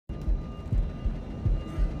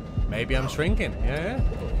Maybe I'm shrinking. Yeah.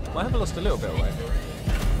 I have lost a little bit of weight.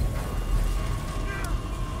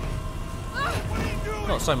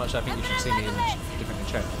 Not so much. I think you should see me in a different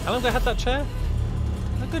chair. How long have I had that chair?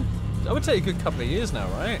 I would say a good couple of years now,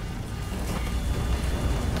 right?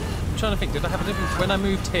 I'm trying to think. Did I have a different? When I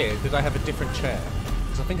moved here, did I have a different chair?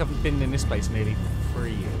 Because I think I've been in this place nearly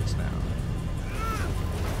 3 years now.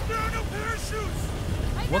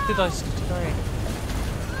 What did I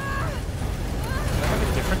have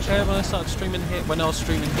a different chair when I started streaming here? When I was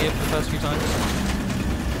streaming here for the first few times?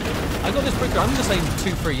 I got this brick. I'm going to say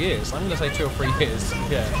 2-3 years. I'm going to say 2 or 3 years.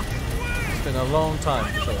 Yeah. It's been a long time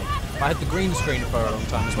for sure. I had the green screen for a long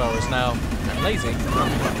time as well, whereas now I'm lazy.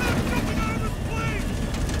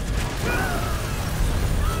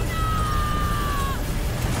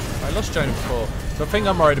 I lost Jonah before. The thing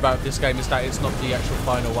I'm worried about with this game is that it's not the actual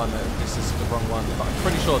final one, that this is the wrong one. But I'm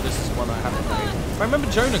pretty sure this is the one I haven't played. I remember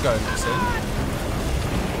Jonah going missing.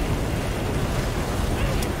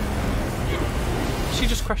 Is she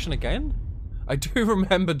just crashing again? I do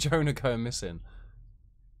remember Jonah going missing.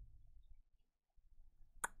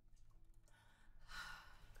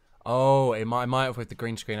 Oh, it might have with the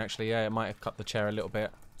green screen actually. Yeah, it might have cut the chair a little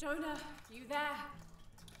bit. Jonah, you there?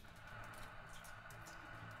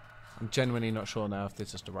 I'm genuinely not sure now if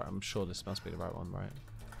this is the right. I'm sure this must be the right one, right?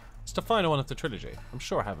 It's the final one of the trilogy. I'm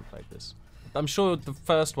sure I haven't played this. I'm sure the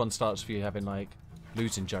first one starts for you having like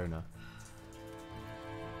losing Jonah.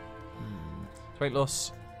 Weight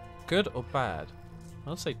loss, good or bad?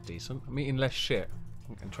 I'd say decent. I'm eating less shit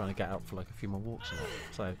and trying to get out for like a few more walks and that.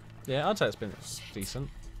 So yeah, I'd say it's been decent.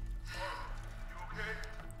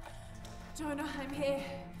 Jonah, I'm here.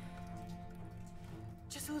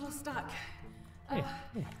 Just a little stuck. Hey.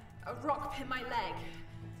 A rock hit my leg.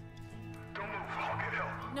 Don't move, I'll get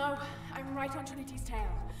help. No, I'm right on Trinity's tail.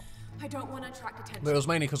 I don't want to attract attention. But it was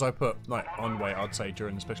mainly because I put like on weight, I'd say,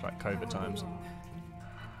 during especially like COVID times.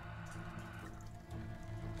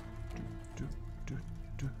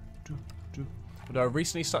 But I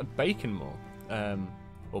recently started baking more.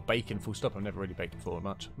 Or baking full stop. I've never really baked before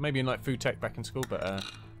much. Maybe in like food tech back in school, but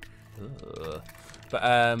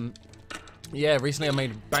yeah, recently I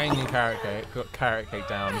made banging carrot cake. Got carrot cake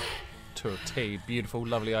down to a T. Beautiful,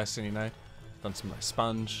 lovely icing, you know. Done some like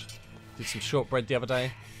sponge. Did some shortbread the other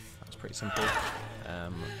day. That was pretty simple.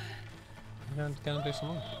 I'm going to do some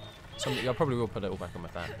more. I probably will put it all back on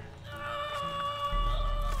with that.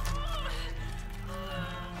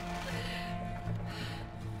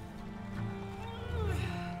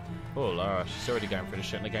 Oh, Lara, she's already going through the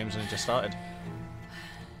shit and the game's only just started.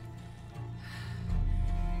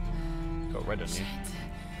 Got red on you.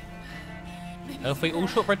 Healthy all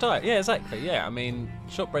shortbread diet. Yeah, exactly. Yeah, I mean,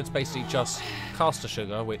 shortbread's basically just caster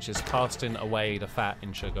sugar, which is casting away the fat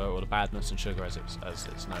in sugar or the badness in sugar, as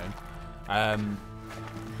it's known.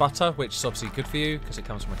 Butter, which is obviously good for you because it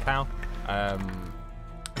comes from a cow.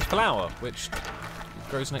 Flour, which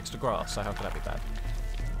grows next to grass. So how could that be bad?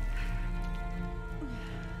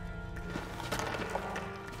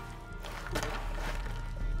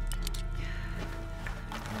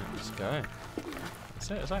 Let's go.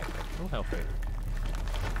 That's it, exactly. All healthy.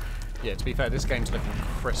 Yeah, to be fair, this game's looking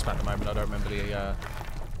crisp at the moment. I don't remember the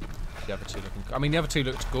other two looking. I mean, the other two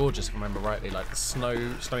looked gorgeous, if I remember rightly, like the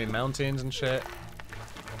snowy mountains and shit.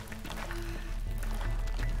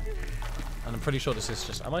 And I'm pretty sure this is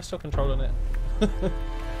just. Am I still controlling it?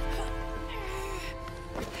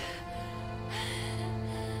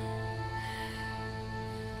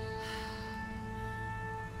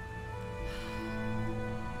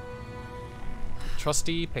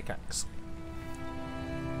 Trusty pickaxe.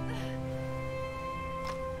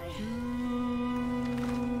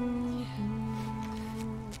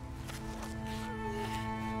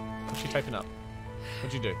 What's she taping up?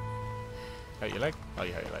 What'd you do? Hurt your leg? Oh,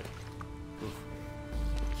 you hurt your leg. Oof.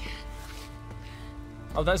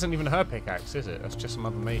 Oh, that isn't even her pickaxe, is it? That's just some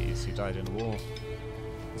other mateys who died in the war.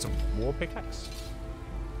 It's a war pickaxe?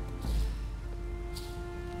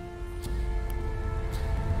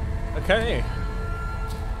 Okay.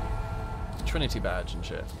 Trinity badge and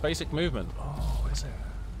shit. Basic movement. Oh, what is it?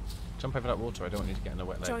 Jump over that water. I don't want you to get in a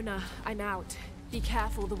wet leg. Jonah, I'm out. Be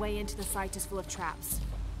careful. The way into the site is full of traps.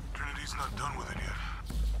 Trinity's not done with it yet.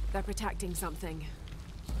 They're protecting something.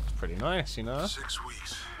 It's pretty nice, you know? 6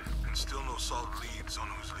 weeks, and still no solid leads on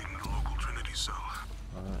who's leading the local Trinity cell.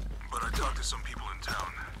 Alright. But I talked to some people in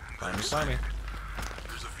town, and there's a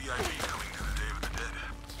VIP coming to the Day of the Dead.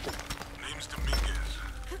 Name's Dominguez.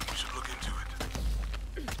 You should look into it.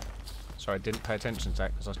 Sorry, I didn't pay attention to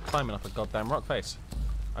that because I was climbing up a goddamn rock face.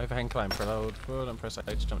 Overhang climb, preload, forward, and press A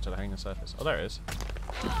to jump to the hanging surface. Oh, there it is.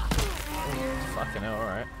 Fucking hell,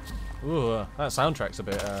 alright. Ooh, that soundtrack's a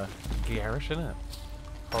bit garish, isn't it?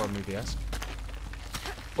 Horror movie-esque.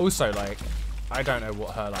 Also, like, I don't know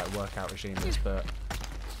what her like workout regime is, but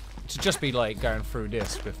to just be like going through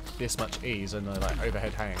this with this much ease and like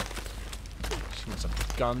overhead hang, she must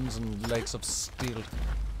have guns and legs of steel.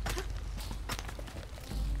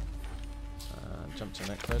 Jump to the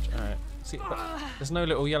next ledge. All right. See, there's no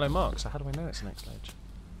little yellow mark, so how do I know it's the next ledge?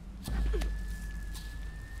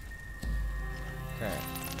 Okay.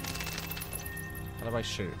 How do I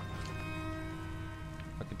shoot?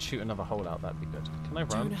 If I could shoot another hole out, that'd be good. Can I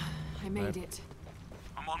run? Jonah, I made it.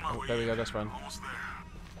 I'm on my way. There we go, let's run. Almost there.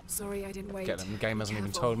 Sorry I didn't wait. Get them. The game hasn't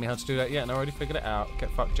even Careful. told me how to do that yet, and I already figured it out.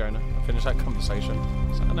 Get fucked, Jonah. I finished that conversation.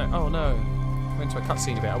 So, oh no. Oh no. Went to a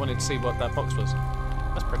cutscene bit. I wanted to see what that box was.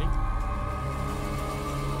 That's pretty.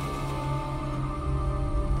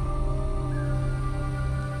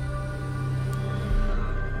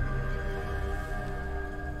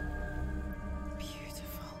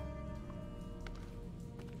 Beautiful.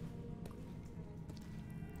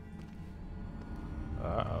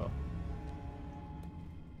 Uh-oh.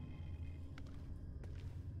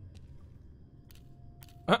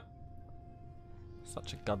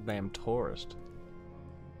 Such a goddamn tourist.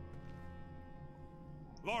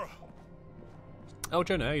 Laura! Oh,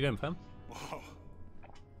 Jonah, how you doing, fam? Wow.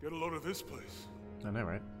 Get a load of this place. I know,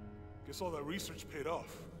 right? Guess all that research paid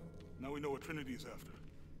off. Now we know what Trinity's after.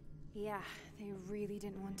 Yeah, they really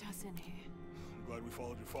didn't want us in here. I'm glad we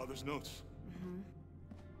followed your father's notes.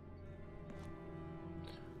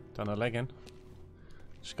 Done her leg in.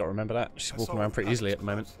 Just got to remember that. She's I walking saw around pretty easily at the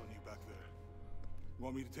patterns moment. on you back there. You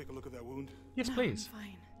want me to take a look at that wound? Yes, No, please. I'm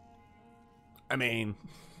fine. I mean,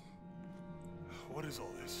 What is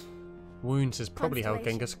all this? wounds is probably how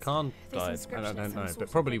Genghis Khan This died. I inscription don't is some know, sort but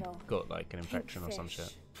of probably riddle. got like an Pink infection or some fish.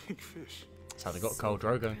 shit. Pink fish. That's how they got Khal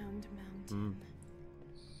Drogo. Crowned mountain.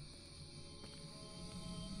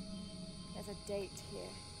 There's a date here.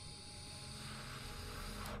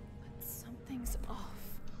 But something's off.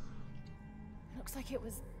 Looks like it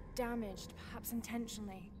was damaged, perhaps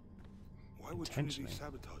intentionally. Why would Trinity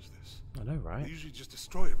Intentionally. sabotage this? I know, They right? usually just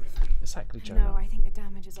destroy everything. Exactly, Jonah. No, I think the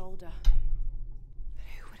damage is older. But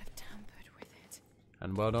who would have tampered with it?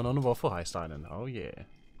 And well done on the Waffle Heist Island. Oh yeah.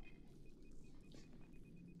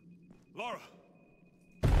 Laura!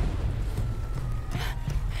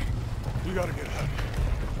 You gotta get out of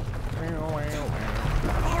here. I have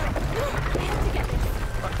to get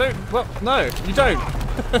this. Don't. Well, no, you don't.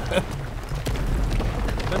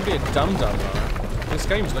 Don't be a dum-dum, Laura. This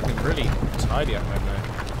game's looking really tidy at the moment,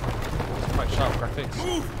 though. Quite sharp graphics.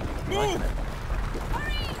 Move! Liking it.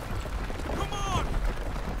 Hurry! Come on!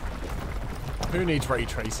 Who needs ray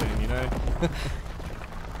tracing, you know? If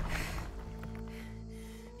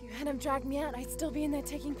you hadn't dragged me out, I'd still be in there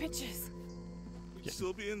taking pictures. You'd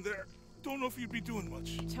still be in there. Don't know if you'd be doing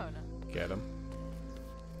much. Jonah. Get him.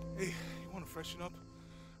 Hey, you wanna freshen up?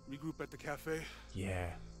 Regroup at the cafe?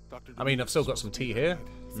 Yeah. Dr. I mean, I've still got some tea here.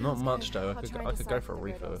 Not Sounds much good. though. I'll I try could and go decipher for a the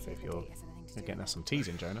refill riddle, if see if the you're date has anything to do getting with us some teas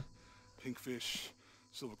in, Jonah. Pink fish,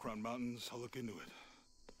 Silver Crown Mountains, I'll look into it.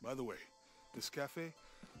 By the way, this cafe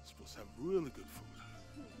is supposed to have really good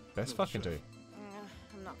food. Best fucking do.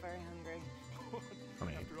 I'm not very hungry. I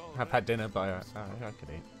mean, After all I've that. had dinner, but I could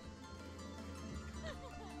eat.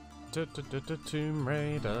 Tomb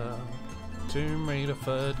Raider. Tomb Raider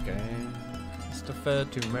third game. It's the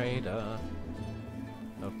third Tomb Raider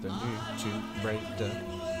of the new Tomb Raider.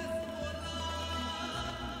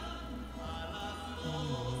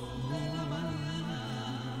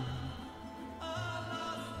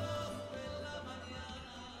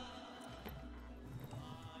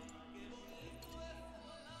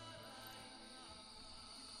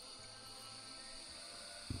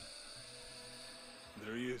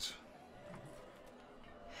 There he is.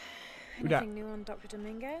 Who dat? Anything new on Dr.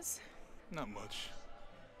 Dominguez? Not much.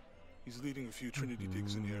 He's leading a few Trinity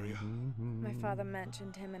digs in the area. My father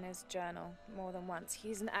mentioned him in his journal more than once.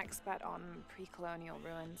 He's an expert on pre-colonial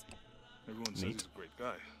ruins. Everyone says Neat. he's a great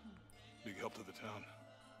guy. Big help to the town.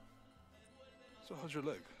 So how's your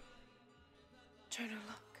leg? Jonah,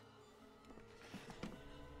 look.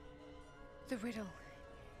 The riddle.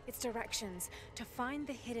 Its directions. To find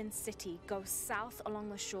the hidden city, go south along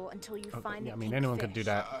the shore until you find Yeah, I the mean, pink anyone could do fish.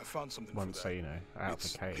 that I found something once for that. they, you know, are out of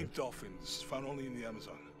It's the cave. pink dolphins, found only in the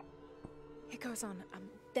Amazon. It goes on.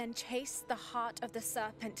 Then chase the heart of the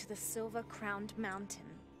serpent to the silver-crowned mountain.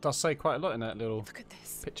 Does say quite a lot in that little Look at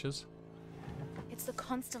this. pictures. It's the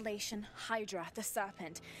constellation Hydra, the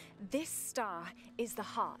serpent. This star is the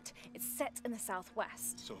heart. It's set in the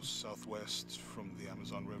southwest. So southwest from the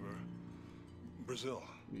Amazon River. Brazil.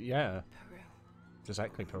 Yeah, Peru.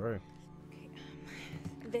 exactly, Peru. Okay,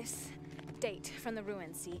 this date from the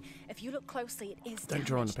ruins. See, if you look closely, it is Don't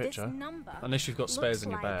draw on the damaged. picture. This number Unless you've got spares in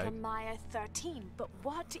your looks like bag. a Maya 13, but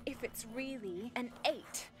what if it's really an 8?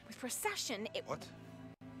 With precession, it... What?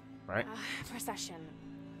 Right. Precession.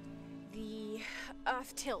 The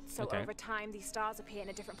Earth tilts, so Okay. over time, these stars appear in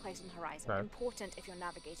a different place on the horizon. Right. Important if you're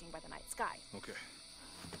navigating by the night sky. Okay.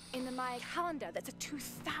 In the Maya calendar, that's a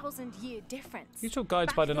 2,000-year difference. Use your guides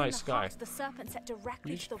Back by the then, night sky. hearts, the serpent set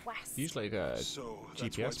directly to the west. Use like So that's why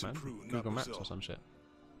GPS, it's in man. Peru, not Google Maps Brazil. or some shit.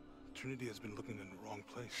 Trinity has been looking in the wrong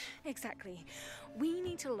place. Exactly. We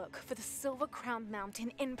need to look for the silver-crowned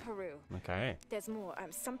mountain in Peru. Okay. There's more.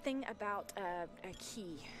 Something about a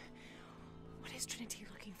key. What is Trinity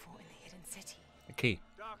looking for in the hidden city? A key.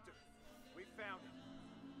 Doctor, we found him.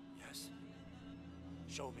 Yes.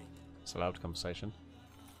 Show me. It's a loud conversation.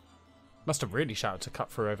 Must have really shouted to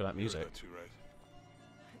cut through over that You heard music. that too, right?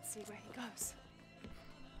 Let's see where he goes.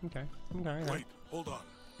 Okay. Okay. Wait, hold on.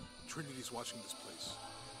 Trinity's watching this place.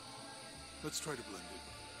 Let's try to blend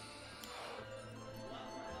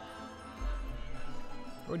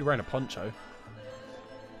in. Already wearing a poncho.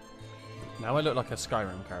 Now I look like a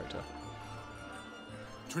Skyrim character.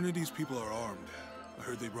 Trinity's people are armed. I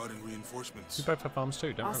heard they brought in reinforcements. We both have arms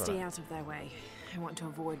too, don't I'll worry stay about out of their way. I want to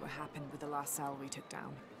avoid what happened with the last cell we took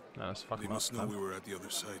down. it. No, that's fucking They must know awesome. we were at the other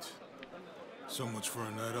site. So much for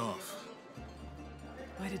a night off.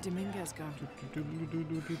 Where did Dominguez go?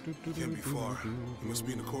 Can't be far. He must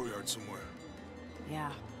be in the courtyard somewhere.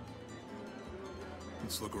 Yeah,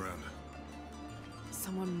 Let's look around.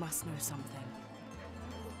 someone must know something.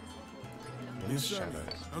 In the shadows.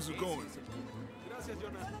 How's it going?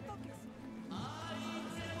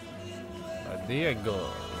 Diego.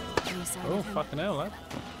 Any sign Oh, of him? fucking hell, lad.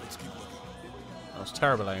 Let's keep looking. That was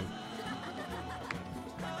terrible aim.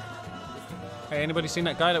 Hey, anybody seen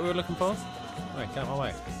that guy that we were looking for? Hey, get out of my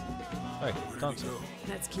way. Hey, Where did dancing. he go?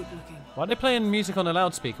 Let's keep looking. Why are they playing music on a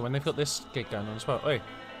loudspeaker when they've got this gig going on as well? Hey,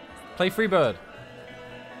 play Freebird.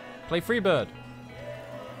 Play Freebird.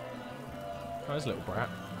 Oh, there's a little brat.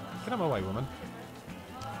 Get out of my way, woman.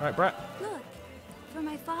 Alright, brat. Look, for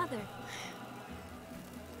my father.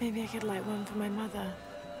 Maybe I could light one for my mother.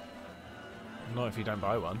 Not if you don't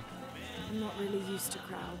buy one. I'm not really used to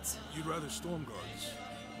crowds. You'd rather storm guards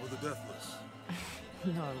or the deathless?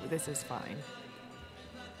 No, this is fine.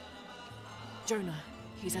 Jonah,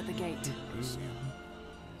 he's at the gate.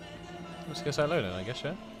 Let's go say hello then, I guess,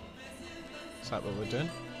 yeah? Is that what we're doing?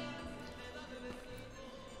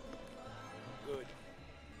 Good.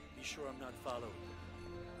 Be sure I'm not followed.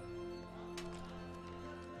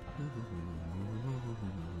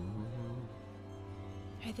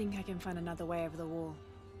 I think I can find another way over the wall.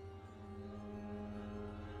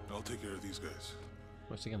 I'll take care of these guys.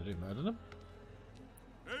 What's he gonna do, murder them?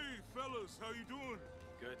 Hey, fellas, how you doing?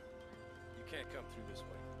 Good. You can't come through this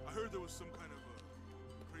way. I heard there was some kind of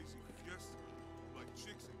crazy fiesta, like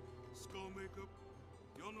chicks and skull makeup.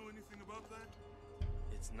 Y'all know anything about that?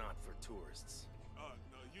 It's not for tourists.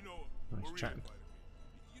 No, you know, Nice Maria chatting. invited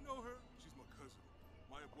me. You know her? She's my cousin.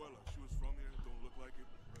 My abuela, she was from here, don't look like it,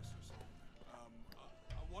 rest her soul.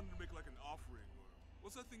 I wanted to make like an offering, or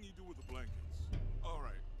what's that thing you do with the blankets?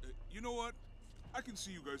 Alright, you know what? I can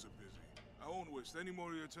see you guys are busy. I won't waste any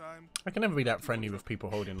more of your time. I can never be that friendly with people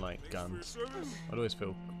holding, like, Thanks guns. for your service. I'd always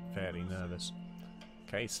feel fairly nervous.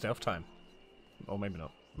 Okay, stealth time. Or maybe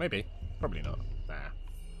not. Maybe. Probably not. Nah.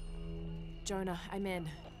 Jonah, I'm in.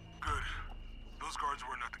 Good. Those guards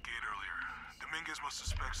weren't at the gate earlier. Dominguez must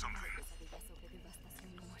suspect something.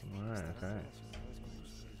 Alright, okay.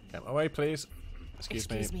 Get away, please. Excuse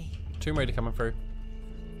me. Tomb Raider coming through.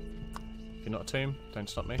 If you're not a tomb, don't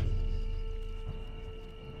stop me.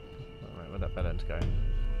 Alright, where'd that bell end go?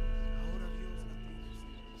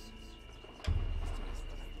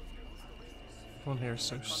 Everyone here is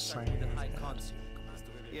so sad.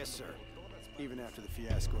 Yes, sir. Even after the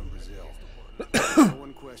fiasco in Brazil. No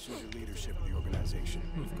one questions your leadership of the organization.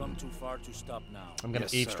 We've come too far to stop now. I'm gonna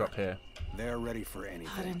Yes, eavesdrop sir. here. They're ready for anything.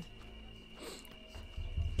 Pardon.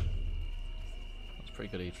 That's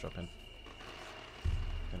pretty good eavesdropping.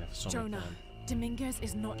 Gonna have a song Jonah, going. Dominguez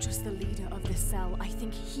is not just the leader of this cell. I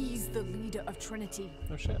think he's the leader of Trinity.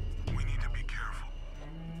 Oh shit. We need to be careful.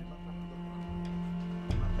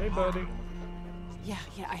 Hey, buddy. Yeah,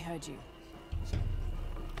 I heard you.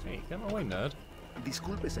 Hey, get my way, nerd.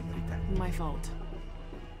 Disculpe, señorita. My fault.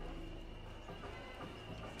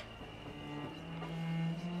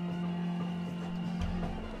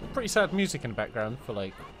 Pretty sad music in the background for,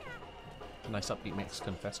 like, a nice upbeat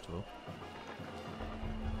Mexican festival.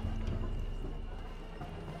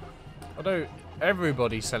 Although,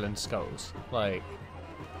 everybody's selling skulls. Like,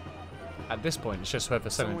 at this point, it's just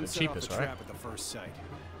whoever's selling Someone the set off cheapest, the right? trap at the first site.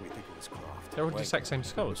 We think it was Croft. They're all the exact same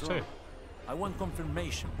skulls too. I want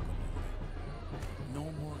confirmation. No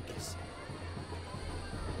more guessing.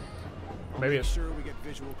 Maybe it's Sure we get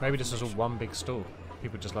visual maybe this is all confirmation. one big stall.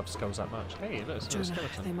 People just love skulls that much. Hey, look, it's a Jonah,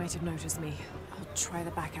 skeleton. they might have noticed me. I'll try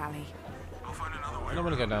the back alley. I'll find another way. I don't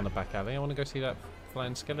want to go down the back alley. I want to go see that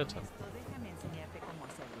flying skeleton.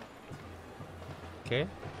 Okay.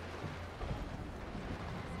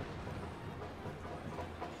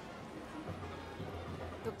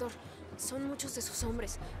 Doctor, son muchos de sus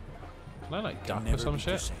hombres. Can I like Can duck or never some be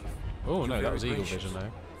too shit? safe. Oh You're no, that very was eagle gracious. vision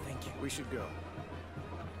though. Thank you. We should go.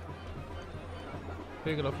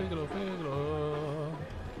 Figalo, figalo, figalo.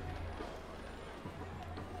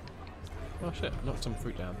 Oh shit, knocked some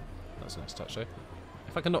fruit down. That's a nice touch though.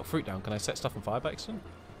 If I can knock fruit down, can I set stuff on fire by accident?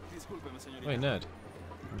 Wait, nerd.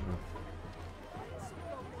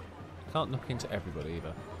 Can't knock into everybody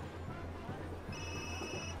either.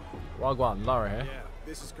 Wagwan, Lara here. Yeah,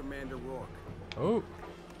 this is Commander Rourke. Oh,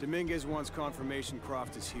 Dominguez wants confirmation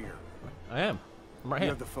Croft is here. I am. I'm right You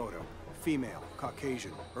here. have the photo. Female,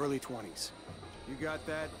 Caucasian, early 20s. You got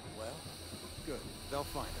that? Well, Good. They'll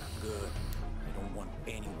find her. good. I don't want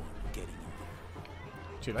anyone getting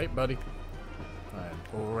in. Too late, buddy. I am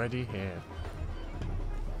already here.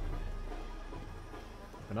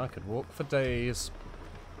 And I could walk for days.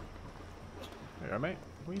 Hey, mate.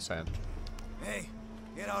 What are you saying? Hey,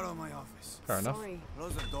 get out of my office. Fair enough. Sorry.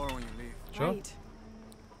 Close the door when you leave. Sure. Right.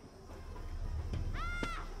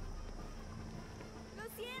 Lo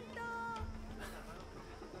siento.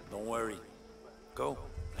 Don't worry. Go.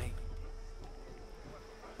 Play.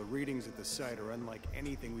 The readings at the site are unlike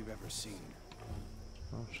anything we've ever seen.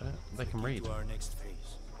 Oh shit. They can read. To our next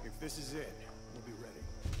phase. If this is it, we'll be ready.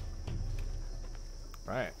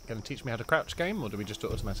 Right. Gonna teach me how to crouch game, or do we just do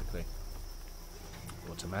it automatically?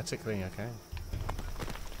 Automatically, okay.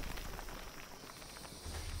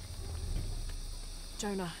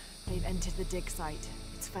 Jonah, they've entered the dig site.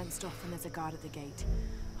 It's fenced off and there's a guard at the gate.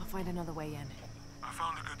 I'll find another way in. I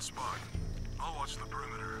found a good spot. I'll watch the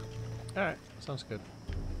perimeter. Alright, sounds good.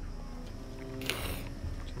 Too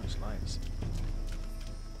much lights.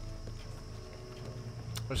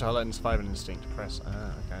 Which highlighting survival instinct to press.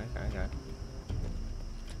 Ah, okay.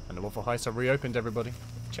 And the Waffle Heist have reopened, everybody.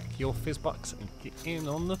 Check your fizz box and get in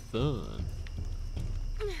on the fun.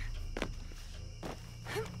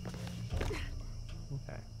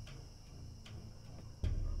 Okay.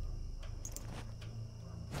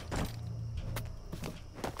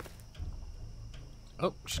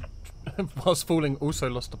 Oh, whilst falling, also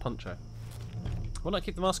lost a poncho. Why not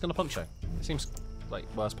keep the mask on the poncho? It seems like,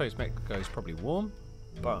 well, I suppose Mexico is probably warm,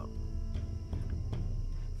 but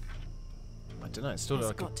I don't know. It's still There's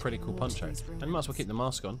like a got to pretty be cool more to poncho. these And you might as well ruins. keep the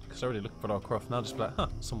mask on because I already looked for Lara Croft. Now just be like, huh,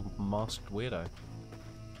 some masked weirdo.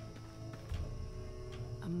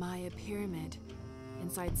 A Maya pyramid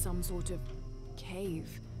inside some sort of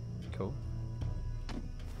cave. Cool.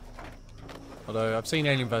 Although I've seen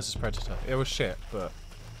Alien vs Predator, it was shit, but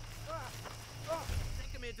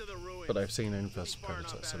I've seen Alien vs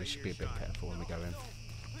Predator, so we should be a bit careful when we go in.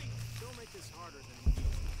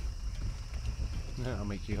 Yeah, I'll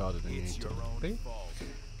make you harder than you need to be.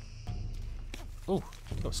 Oh,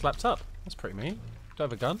 got slapped up. That's pretty mean. Do I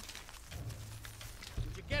have a gun?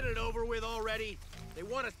 Would you get it over with already? They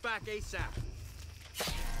want us back ASAP.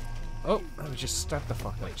 Oh, I was just stabbed the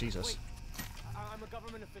fuck out. Jesus. I'm a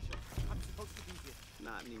government official. I'm supposed to be here.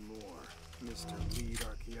 Not anymore, Mr. Lead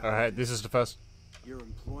Archaeologist. Alright, this is the first Your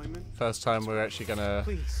employment? time we're actually gonna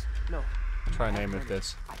Please, no. try and aim with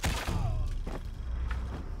this.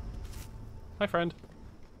 Hi, friend.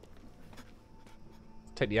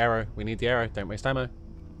 Take the arrow. We need the arrow. Don't waste ammo.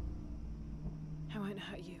 I won't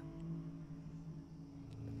hurt you.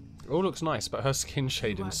 It all looks nice, but her skin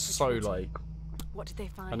shading's so like. What did they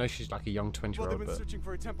find? I know she's like a young 20-year-old, but searching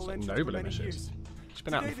for a temple it's like entrance noble for many images. years. She's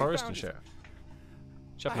been out in the Today they forest found and it. shit.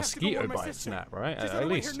 She had I have to go mosquito warn my bites sister. and that, right? She's on At her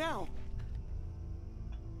way least. here now.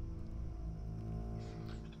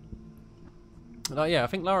 Yeah, I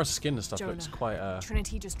think Lara's skin and stuff Jonah, looks quite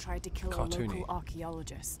Trinity just tried to kill a cartoony. local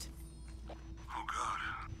archaeologist. Oh God.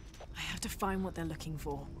 I have to find what they're looking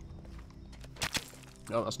for.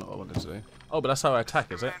 Oh, that's not what I wanted to do. Oh, but that's how I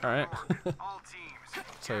attack, is it? Alright.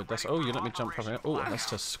 So that's... Oh, you let me jump from it. Oh, that's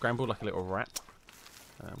to scramble like a little rat.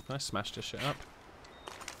 Can I smash this shit up?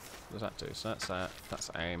 What does that do? So that's that.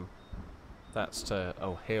 That's aim. That's to...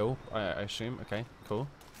 Oh, heal, I assume. Okay, cool.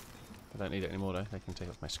 I don't need it anymore, though. They can take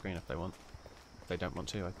off my screen if they want. If they don't want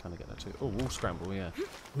to, I kind of get that too. Oh, wall scramble, yeah.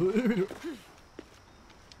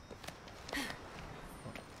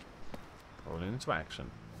 Rolling into action.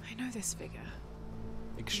 I know this figure.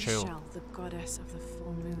 Ixchel. Michelle, the goddess of the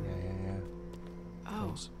full moon. Yeah. Oh,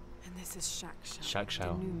 course. and this is Shack Shell. Shack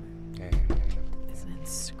Shell. The new moon. Yeah. There's an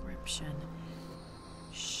inscription.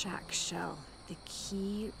 Shack Shell. The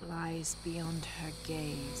key lies beyond her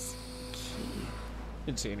gaze. Key.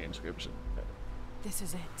 Didn't see any inscription. This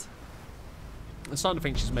is it. I'm starting to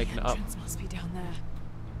think she's making it The up. entrance must be down there.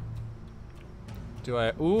 Do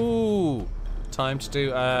I? Ooh! Time to do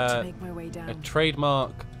To make my way a down.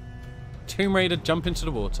 trademark Tomb Raider jump into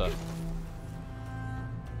the water.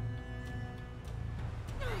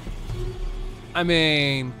 I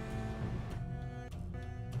mean,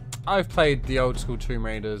 I've played the old school Tomb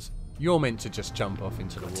Raiders. You're meant to just jump off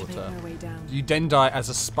into the To make water. my way down. You then die as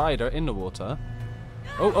a spider in the water.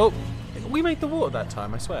 Oh, oh! We made the water that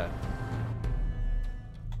time, I swear.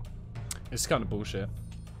 It's kind of bullshit.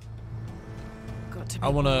 Got to I make my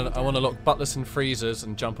way wanna down. lock butlers and freezers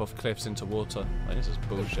and jump off cliffs into water. Like, this is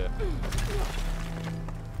bullshit.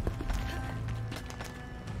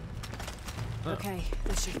 Oh. Okay,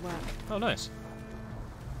 this should work. Oh, nice.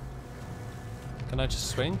 Can I just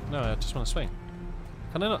swing? No, I just want to swing.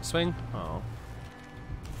 Can I not swing? Oh.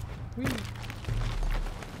 Whee.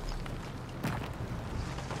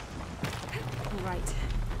 All right.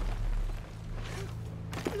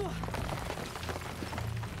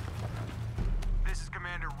 This is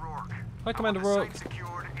Commander Rourke. Hi, Commander I want Rourke. the site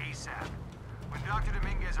secured ASAP. When Dr.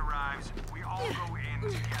 Dominguez arrives, we all go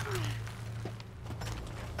in together.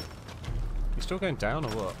 You still going down or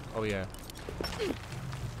what? Oh, yeah.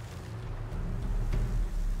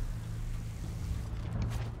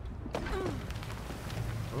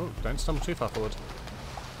 Oh, don't stumble too far forward.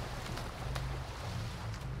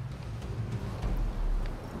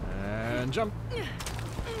 And jump.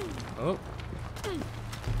 Oh.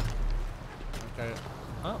 Okay.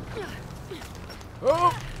 Up.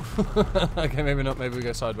 Oh! Okay, maybe not. Maybe we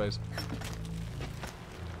go sideways.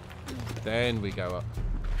 Then we go up.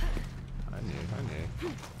 I knew.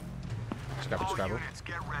 Scrabble, All scrabble. units,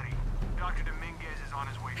 get ready. Dr. Dominguez is on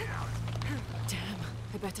his way down. Damn,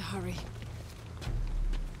 I better hurry.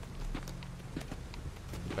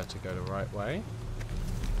 Better go the right way.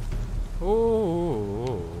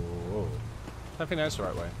 Oh, I think that's the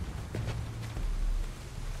right way.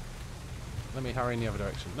 Let me hurry in the other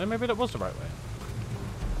direction. No, maybe that was the right way.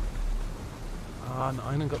 Ah, and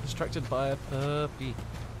Einan got distracted by a puppy.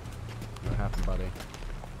 What happened, buddy?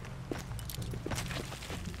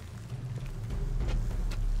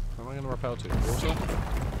 Where am I going to rappel to? Water?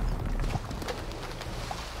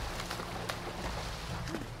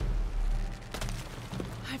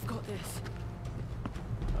 I've got this.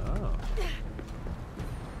 Oh.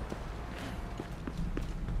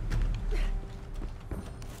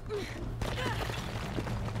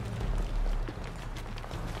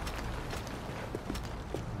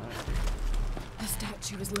 The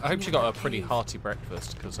statue was looking I hope she at got that a pretty cave. hearty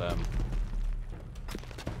breakfast, because oh,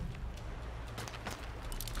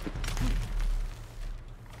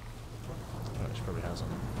 she probably hasn't.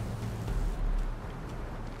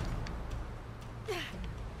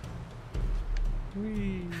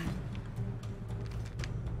 Whee.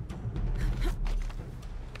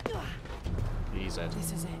 Easy.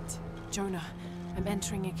 This is it. Jonah, I'm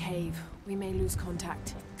entering a cave. We may lose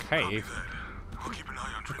contact. Cave? I'll keep an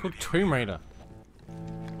eye on They're called Tomb Raider.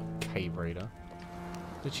 Cave Raider.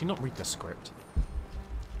 Did she not read the script?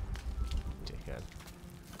 Dickhead.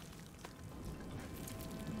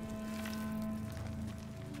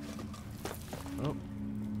 Oh.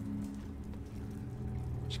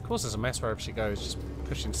 She causes a mess wherever she goes, just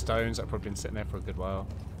pushing stones that have probably been sitting there for a good while.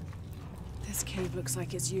 This cave looks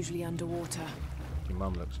like it's usually underwater. Your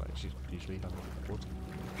mum looks like she's usually underwater.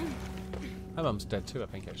 Her mum's dead too, I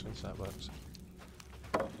think, actually, so that works.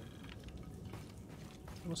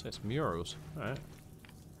 What's this? Murals. Alright.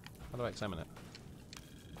 How do I examine it?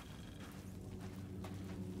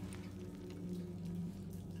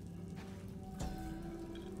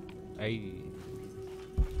 Hey.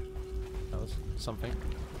 That was something.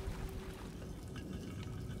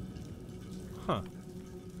 Huh.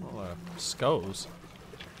 Oh, skulls.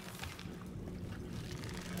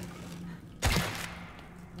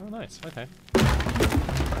 Oh, nice. Okay.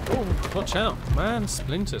 Oh, watch out. Man,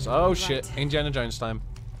 splinters. Oh, shit. Right. Indiana Jones time.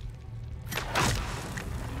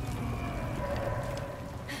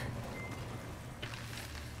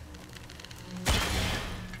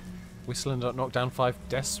 Whistle and knock down 5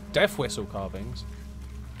 death whistle carvings.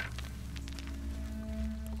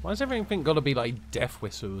 Why does everything got to be like death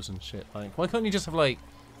whistles and shit? Like, why can't you just have like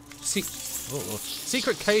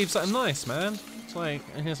secret caves that are nice, man? It's like,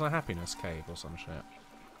 here's a happiness cave or some shit.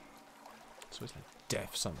 So it's like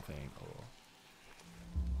death something or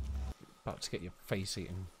about to get your face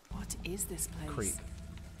eaten. What is this place? Creep.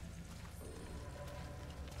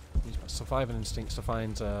 survival instincts to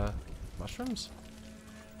find mushrooms?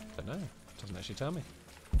 Don't know. Doesn't actually tell me.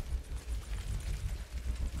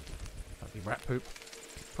 That'd be rat poop.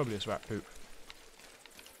 Probably just rat poop.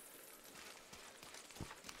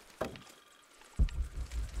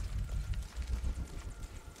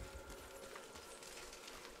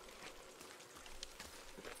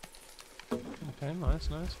 Okay, nice,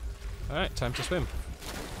 nice. Alright, time to swim.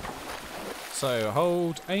 So,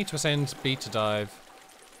 hold A to ascend, B to dive.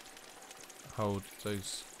 Hold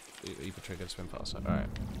those either trigger to swim faster. Alright.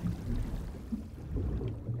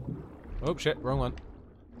 Oh shit, wrong one.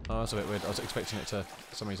 Oh, that's a bit weird. I was expecting it to,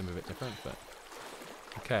 for some reason, be a bit different, but...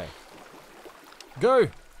 Okay. Go!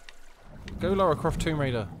 Go, Lara Croft Tomb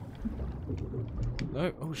Raider.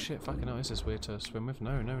 No, oh shit, fucking hell, this is weird to swim with.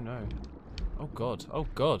 No, no, no. Oh god, oh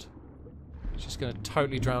god. She's gonna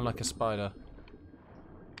totally drown like a spider.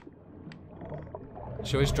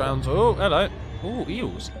 She always drowns. Oh, hello. Oh,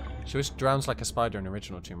 eels. She always drowns like a spider in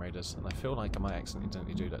original Tomb Raiders, and I feel like I might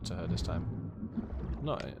accidentally do that to her this time.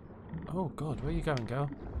 Not. Oh god, where are you going, girl?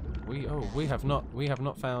 We have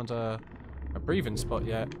not found a breathing spot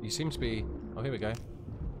yet. You seem to be. Oh, here we go.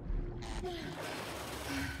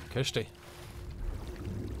 Kirsty.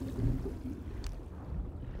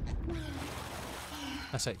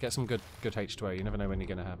 That's it. Get some good H2O. You never know when you're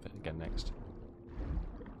gonna have it again next.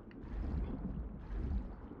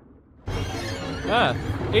 Ah,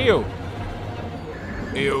 eel.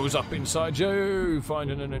 Eels up inside you,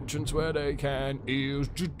 finding an entrance where they can. Eels,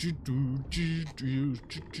 eels,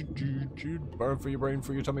 burn for your brain,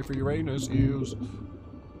 for your tummy, for your anus. Eels.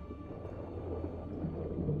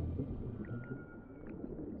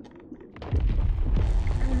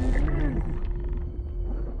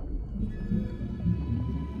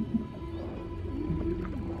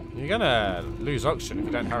 You're gonna lose oxygen if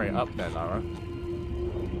you don't hurry it up there, Lara.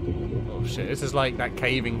 Oh shit, this is like that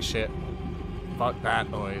caving shit. Fuck that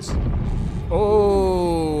noise.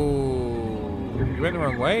 Oh, you went the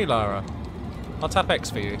wrong way, Lara. I'll tap X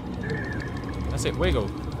for you. That's it, wiggle.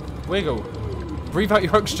 Wiggle. Breathe out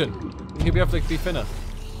your oxygen. You'll be able to be thinner.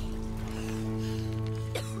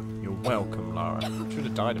 You're welcome, Lara. Should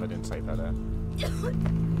have died if I didn't save that there.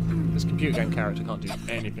 This computer game character can't do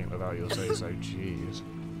anything without your say so, jeez.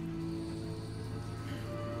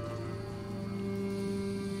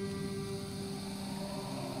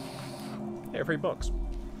 Every box.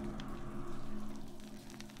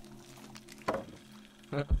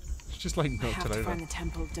 It's just like knocked it have to over. find the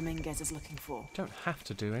temple Dominguez is looking for. You don't have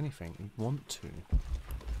to do anything. You want to.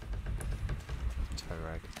 Toe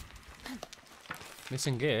rag.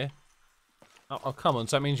 Missing gear. Oh, come on.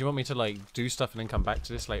 So that means you want me to like do stuff and then come back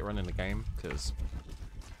to this later on in the game? Because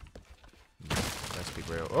let's be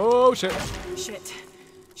real. Oh shit! Shit.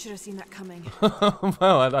 Should have seen that coming.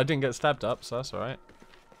 Well, I didn't get stabbed up, so that's all right.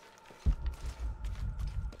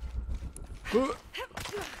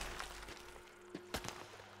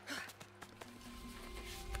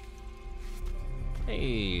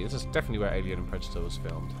 Hey, this is definitely where Alien and Predator was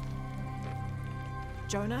filmed.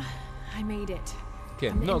 Jonah, I made it.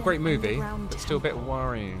 Again, not a great movie, but still a bit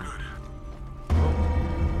worrying.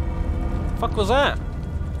 Fuck was that?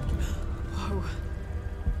 Whoa.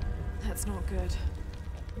 That's not good.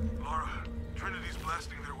 Lara, Trinity's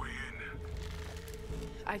blasting their way in.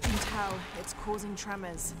 I can tell. It's causing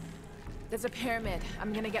tremors. There's a pyramid.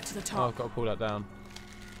 I'm gonna get to the top. Oh, I've got to pull that down.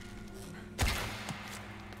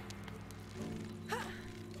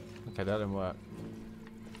 Okay, that didn't work.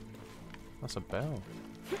 That's a bell.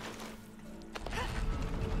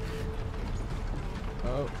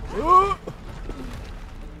 Oh. Ooh!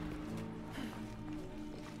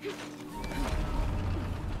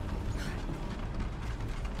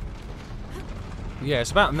 Yeah,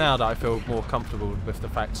 it's about now that I feel more comfortable with the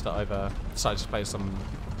fact that I've decided to play some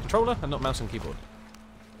controller and not mouse and keyboard.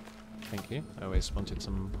 Thank you. I always wanted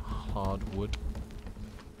some hardwood.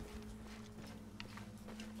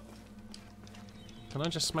 Can I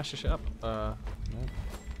just smash this shit up? No.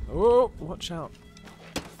 Oh, watch out.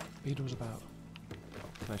 Beetle's about.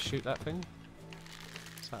 Can I shoot that thing?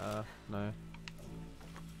 Is that no.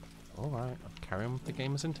 Alright, I'll carry on with the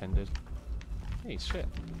game as intended. Hey, shit.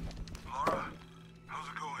 Lara, how's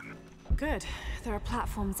it going? Good. There are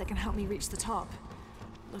platforms that can help me reach the top.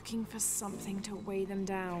 Looking for something to weigh them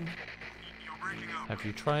down. You're breaking up. Have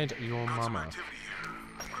you tried your Got some mama? activity here.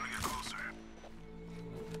 I'm gonna get closer.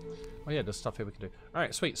 Oh yeah, there's stuff here we can do.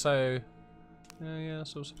 Alright, sweet, so... yeah,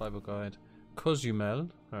 so survival guide. Cozumel,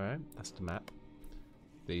 alright, that's the map.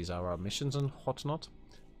 These are our missions and whatnot.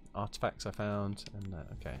 Artifacts I found, and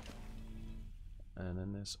okay. And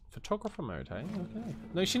then there's photographer mode, hey? Okay.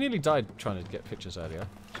 No, she nearly died trying to get pictures earlier.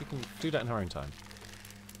 She can do that in her own time.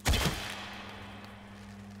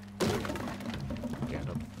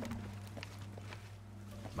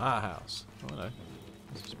 My house. Oh no.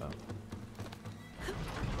 What's this about?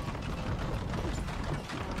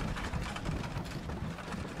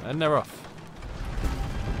 And they're off.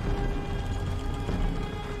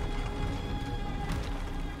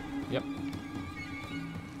 Yep.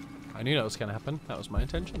 I knew that was going to happen. That was my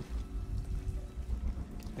intention.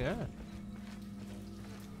 Yeah.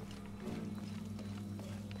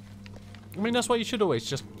 I mean, that's why you should always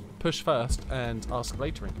just push first and ask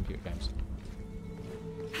later in computer games.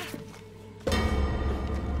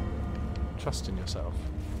 Trust in yourself.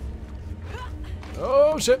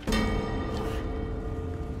 Oh shit!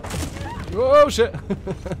 Oh shit!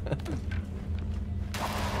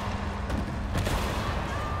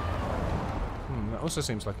 That also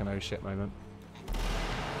seems like an oh shit moment.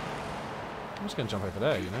 I'm just gonna jump over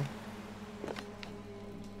there, you know?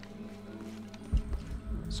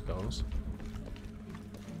 Skulls.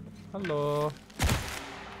 Hello.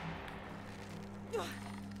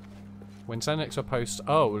 When standing next to a post,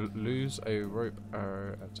 oh, lose a rope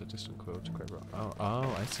at a distant quill to create rope.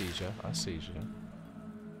 Oh, I see ya. I see ya.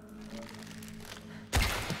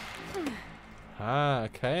 Ah,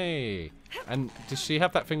 okay. And does she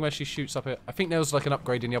have that thing where she shoots up it? I think there was like an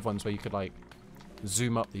upgrade in the other ones where you could like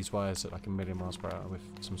zoom up these wires at like 1,000,000 miles per hour with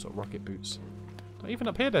some sort of rocket boots. Even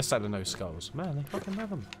up here they're selling those skulls. Man, they fucking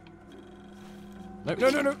love them. No, no,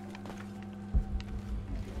 no, no!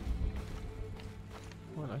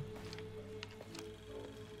 Oh, no.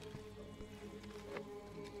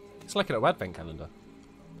 It's like an advent calendar.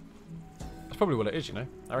 That's probably what it is, you know?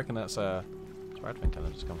 I reckon that's where advent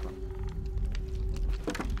calendars come from.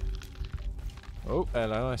 Oh,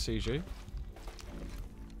 hello, I see you.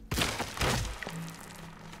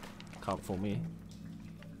 Can't fool me.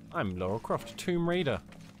 I'm Lara Croft, Tomb Raider.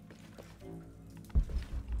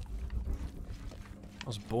 I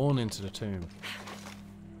was born into the tomb.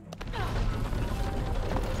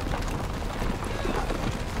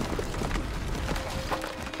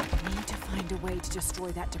 Need to find a way to destroy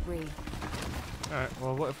that debris. Alright,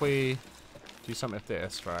 well, what if we do something with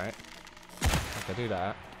this, right? Okay, do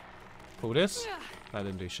that. Pull this. That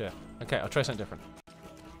didn't do shit. Okay, I'll try something different.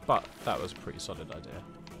 But that was a pretty solid idea.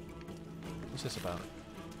 What's this about?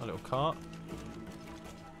 A little cart.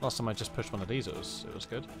 Last time I just pushed one of these, it was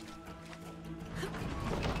good.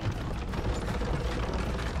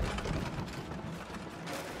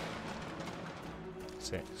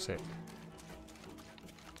 Sick, sick.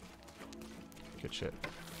 Good shit.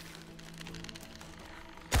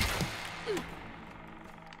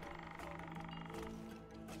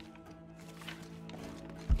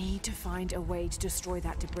 Need to find a way to destroy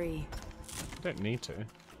that debris. I don't need to.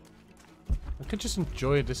 I could just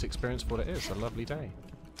enjoy this experience for what it is. A lovely day.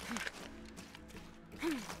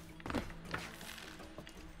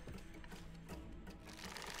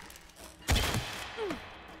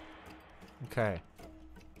 Okay.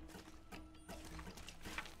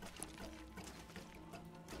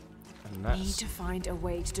 And that's... Need to find a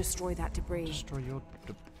way to destroy that debris. Destroy your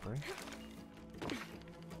debris?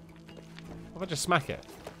 What if I just smack it?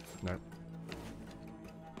 No.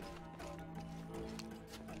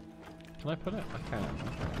 Can I put it? I can.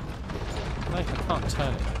 Okay. I can't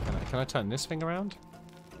turn it, can I? Can I turn this thing around?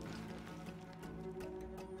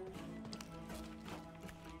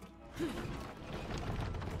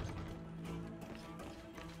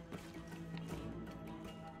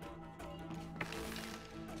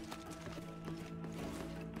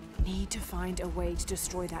 Need to find a way to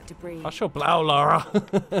destroy that debris. I shall blow, Lara.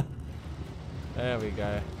 There we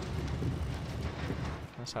go.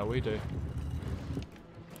 That's how we do.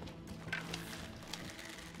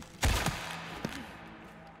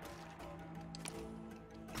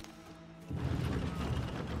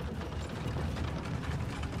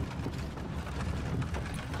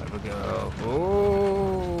 There we go.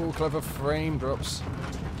 Oh, clever frame drops.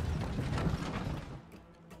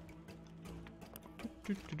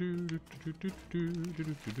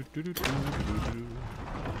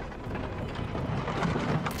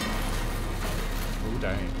 Oh,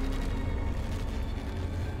 dang.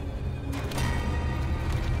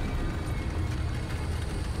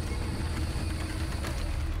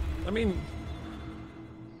 I mean,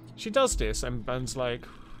 she does this and Ben's like,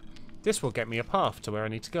 this will get me a path to where I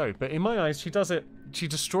need to go. But in my eyes, she does it, she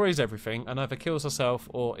destroys everything and either kills herself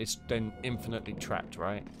or is then infinitely trapped,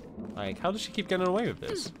 right? Like, how does she keep getting away with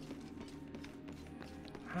this?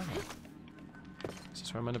 How? Is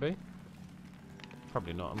this where I'm going to be?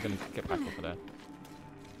 Probably not. I'm going to get back off of there.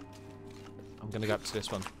 I'm going to go up to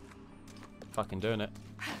this one. Fucking doing it.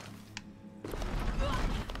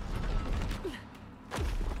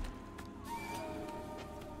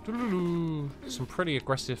 Some pretty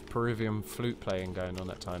aggressive Peruvian flute playing going on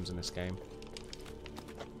at times in this game.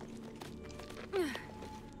 Do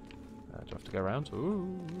I have to go around?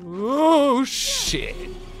 Ooh, oh shit!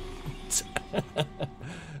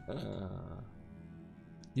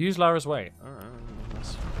 Use Lara's weight. Alright,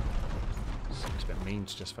 it's a bit mean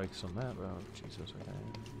to just focus on that, but oh, Jesus,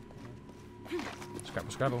 okay.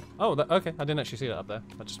 Scrabble, scrabble. Oh, okay, I didn't actually see that up there.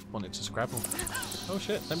 I just wanted to scrabble. Oh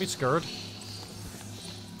shit, don't be scared.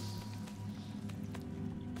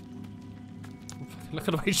 Look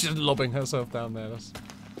at the way she's just lobbing herself down there. That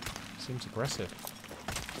seems aggressive.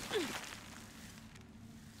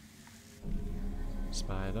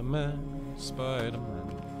 Spider-Man,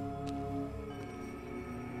 Spider-Man.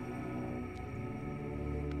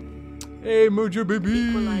 Hey, Mojo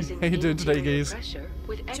baby! How you doing today, guys?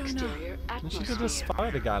 She's a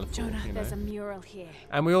spider gal, Jonah, you know. there's a mural here.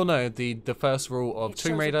 And we all know the first rule of It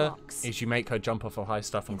Tomb shows a Raider box. is you make her jump off of high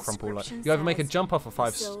stuff and crumple. Like Inscription you either make her says, jump off of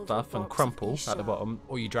high "Silver stuff and box of crumple at the Isha." bottom,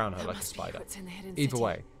 or you drown her That like a must be spider. what's in the hidden Either city.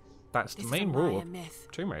 way, that's the This main is a rule Maya of myth.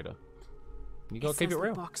 Tomb Raider. You It gotta keep says it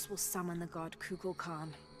real. The box will summon the god Kukulkan.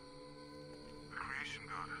 The creation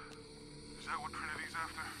god. Is that what Trinity's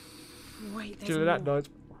after? Wait, there's Give it more. that night.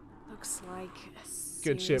 Looks like a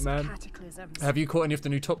Good shit, series of man. cataclysms. Have you caught any of the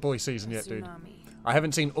new Top Boy season yet, dude? Tsunami, I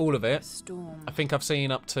haven't seen all of it. storm, I think I've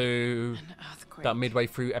seen up to an earthquake. about midway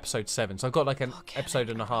through episode 7, so I've got like an Volcanic episode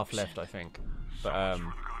and a half eruption. left, I think. But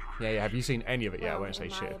yeah, have you seen any of it? Yeah, I Well, won't say in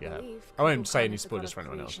shit Maya if you have. belief, I won't say Kukulkan any is the god spoilers of for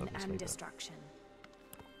anyone else, creation obviously. and But destruction.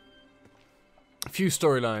 a few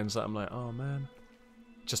storylines that I'm like, oh man,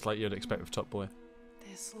 just like you'd expect with Top Boy.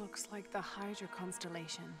 This looks like the Hydra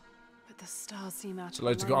constellation, but the stars seem out So of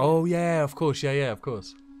loads of go. alignment. Oh yeah, of course, yeah, of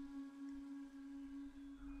course.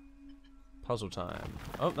 Puzzle time.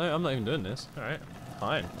 Oh no, I'm not even doing this. All right,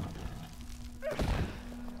 fine.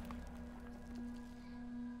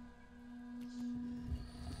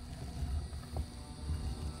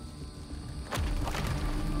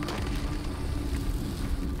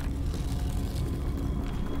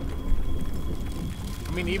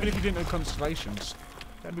 I mean, even if you didn't know constellations,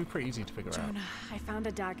 that'd be pretty easy to figure out. Jonah, I found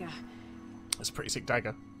a dagger. It's a pretty sick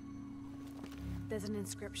dagger. There's an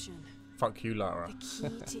inscription. Fuck you, Lara. The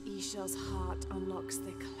key to Isha's heart unlocks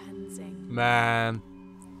the cleansing. Man,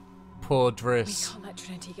 poor We Driss. can't let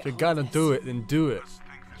Trinity get If you're hold gonna of do this. it, then do it.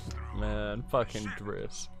 Man, fucking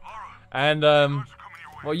Driss. And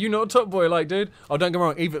well, you know what Top Boy like, dude. Oh, don't get me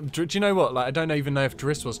wrong. Even do you know what? Like, I don't even know if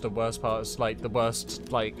Driss was the worst part. It's like the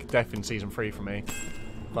worst like death in season 3 for me.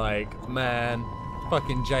 Like, man,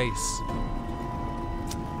 fucking Jace.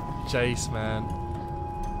 Jace, man.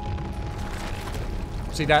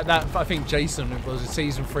 See that I think Jason was in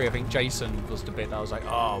season 3. I think Jason was the bit that I was like,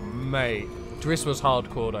 oh mate. Driss was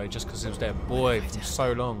hardcore though, just because he was their boy for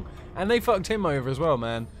so long, and they fucked him over as well,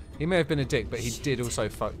 man. He may have been a dick, but he did also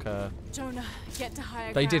fuck. Jonah, get to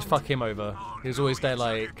higher They did ground. fuck him over. He was always their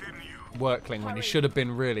like workling when he should have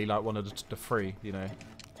been really like one of the 3, you know.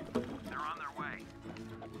 They're on their way.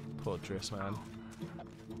 Poor Driss, man.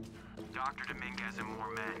 Dr. Dominguez and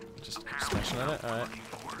more men. Just smashing at it. All right.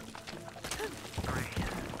 Great.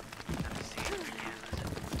 Let me see if we can.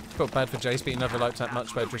 Felt bad for Jace, but he never liked that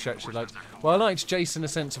much. Where Driss actually liked. Well, I liked Jace in the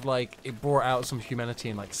sense of like it brought out some humanity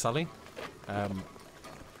in like Sully. But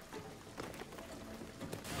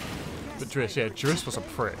Driss, yeah, Driss was a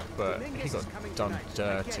prick, but he got done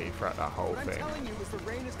dirty throughout that whole What I'm thing. telling you is the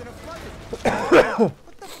rain is gonna flood it.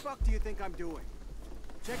 What the fuck do you think I'm doing?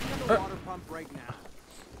 Checking on the water pump right now.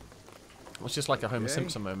 It was just like a Homer Okay.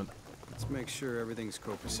 Simpson moment. Let's make sure everything's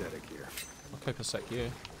copacetic here. I'll copacetic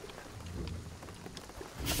you.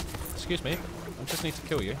 Excuse me, I just need to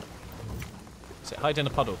kill you. Sit, hide in a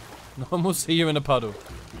puddle. No one will see you in a puddle.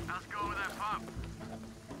 Let's go with that pump.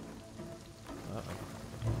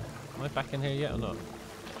 Am I back in here yet or not?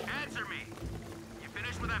 Answer me. You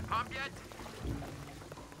finished with that pump yet?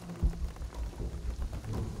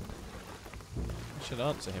 I should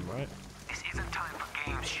answer him, right? This isn't time for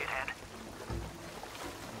games, shithead.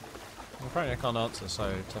 Well, apparently I can't answer,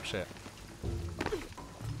 so tough shit.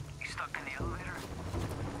 You stuck in the elevator?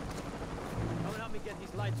 Come and help me get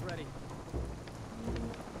these lights ready.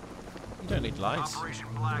 You don't need lights. Operation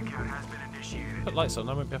Blackout has been initiated. Put lights on,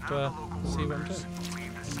 I won't be able to see what I'm doing.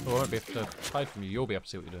 Or I won't be able to hide from you, you'll be able to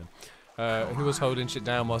see what you're doing. Who was holding shit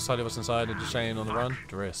down while Sully was inside and Shane on the run?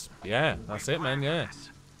 Driss. Yeah, that's it, man, yeah.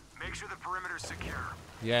 Make sure the perimeter's secure.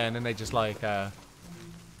 Yeah, and then they just like What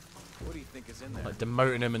do you think is in there?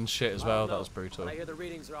 demoting him and shit as I well. don't That know, was brutal. but I hear the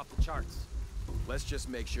readings are off the charts. Let's just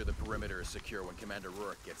make sure the perimeter is secure when Commander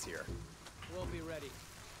Rourke gets here. We'll be ready.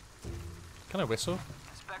 Can I whistle?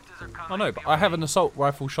 Inspectors are coming. Oh no, but I have an assault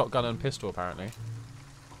rifle, shotgun, and pistol apparently.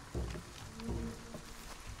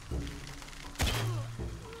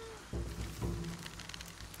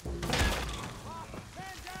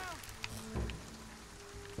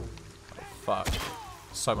 fuck.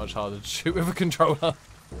 So much harder to shoot with a controller. Get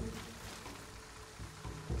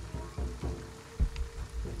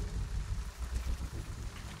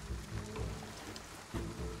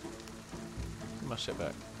my shit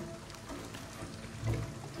back.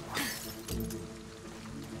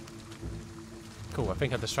 Cool, I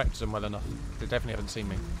think I distracted them well enough. They definitely haven't seen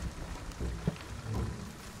me.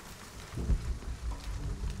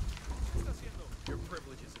 Your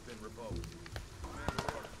privileges have been revoked.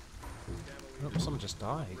 Oh, someone just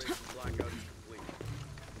died. Blackout is complete.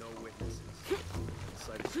 No witnesses. The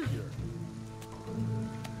site is secure.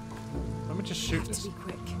 Let me just shoot this. To be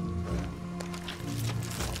quick.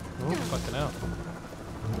 Oh, fucking hell.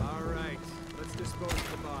 All right, let's dispose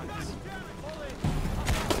of the bodies.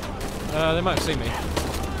 They might have seen me.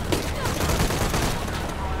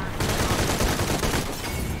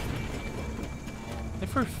 They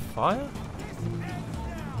threw fire?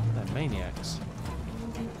 They're maniacs.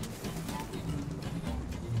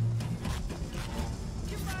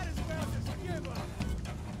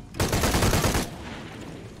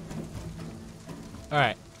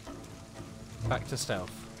 Alright. Back to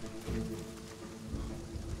stealth.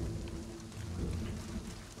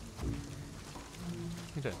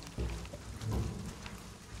 You doing?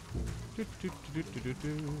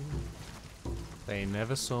 They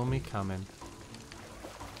never saw me coming.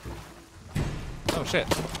 Oh shit.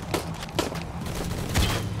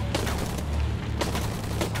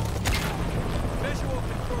 Visual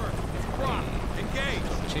confirmed. It's Brock.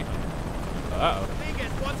 Engage. Cheap. Uh-oh.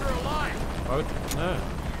 Vegas wants her alive. Oh, no.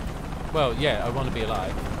 Well, yeah, I want to be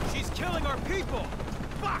alive. She's killing our people.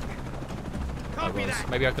 Fuck. I Copy was. that.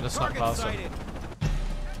 Maybe I could have snuck Target past them. sighted.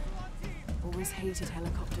 Always hated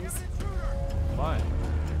helicopters. Why?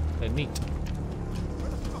 They're neat. Where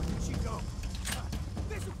the fuck did she go?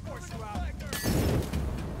 This will force you out.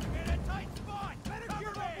 In a tight spot. Better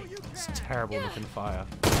cover me. It's terrible looking fire.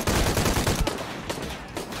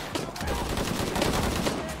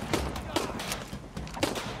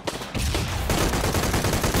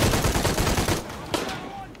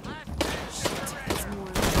 There's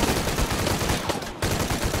more.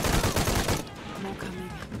 More coming.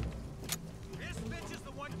 This bitch is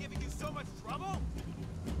the one giving you so much trouble?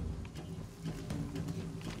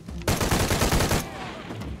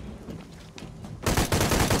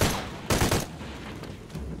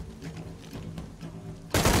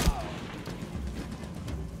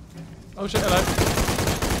 Oh shit, hello.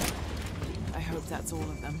 I hope that's all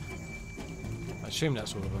of them. I assume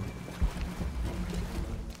that's all of them.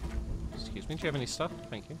 Excuse me, do you have any stuff?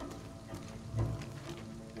 Thank you.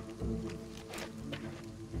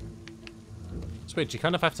 It's weird, you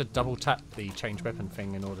kind of have to double tap the change weapon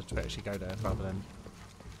thing in order to actually go there, rather than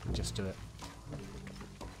just do it.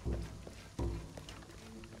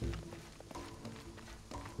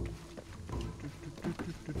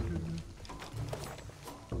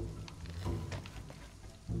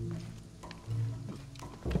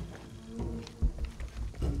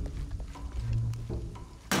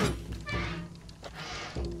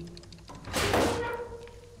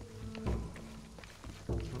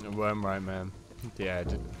 Worm right, man. Yeah,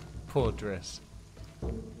 poor Driss.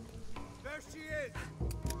 There she is.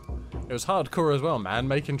 It was hardcore as well, man.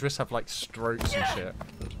 Making Driss have like strokes and shit.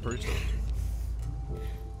 It was brutal.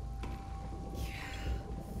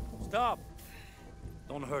 Stop!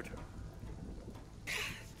 Don't hurt her.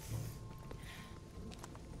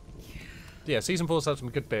 Yeah, season 4's had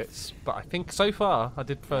some good bits, but I think so far I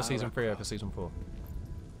did prefer season 3 over season 4.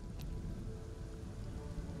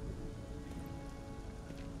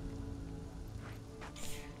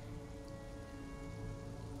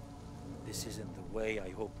 This isn't the way I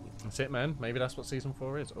hoped we'd. That's it, man. Maybe that's what season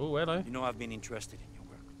 4 is. Oh, hello. You know I've been interested in your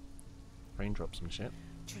work. Raindrops and shit.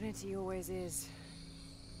 Trinity always is.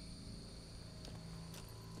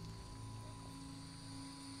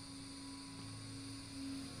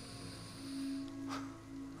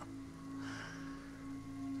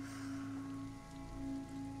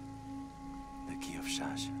 The key of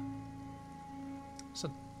Shasha.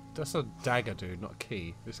 That's a dagger, dude, not a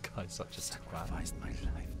key. This guy's such a Sacrificed my life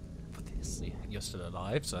for this. Yeah, you're still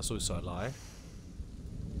alive, so that's also a lie.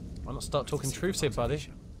 Why not start talking truths here, buddy?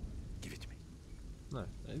 Give it to me. No,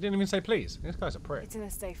 he didn't even say please. This guy's a prick. It's in a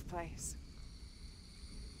safe place.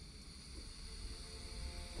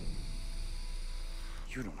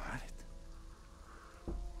 You don't have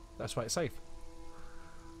it. That's why it's safe.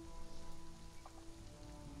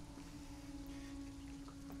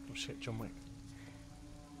 Oh shit, John Wick.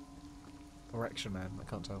 Or Action Man, I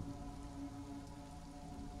can't tell.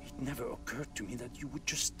 It never occurred to me that you would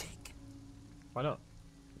just take. Why not?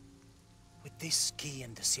 With this key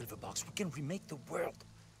and the silver box, we can remake the world.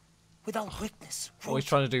 without witness. Always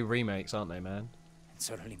trying to do remakes, aren't they, man? And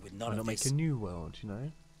certainly with Why none not of make this. a new world, you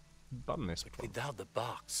know? Button this. Without the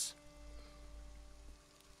box.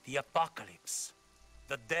 The apocalypse.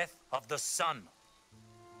 The death of the sun.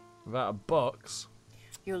 Without a box.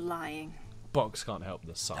 You're lying. Box can't help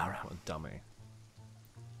the sun. Lara. What a dummy.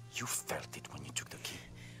 You felt it when you took the key.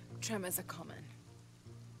 Tremors are common.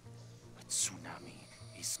 A tsunami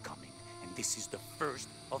is coming, and this is the first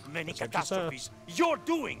of many That's what you catastrophes you're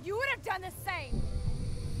doing. You would have done the same.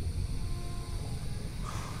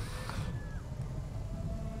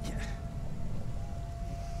 Yeah.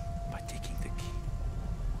 By taking the key,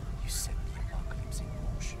 you set the apocalypse in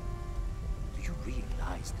motion. Do you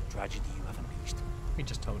realize the tragedy you have unleashed? He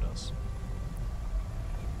just told us.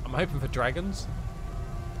 I'm hoping for dragons.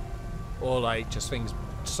 Or like just things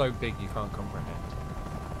so big you can't comprehend.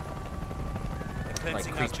 The Like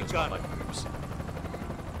cleansing has creatures, begun. not like groups.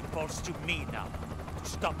 It falls to me now to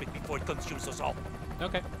stop it before it consumes us all.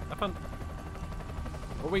 Okay, have fun.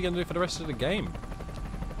 What are we going to do for the rest of the game?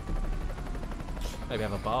 Maybe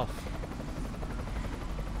have a bath.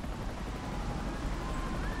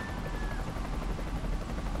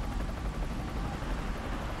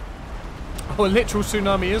 Oh, a literal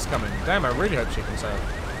tsunami is coming. Damn, I really hope she can sail.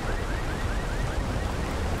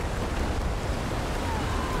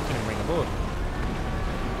 Can even bring a board.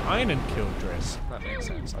 Iron and kill dress. That makes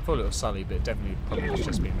sense. I thought it was Sully, but it definitely probably was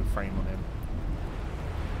just being a frame on him.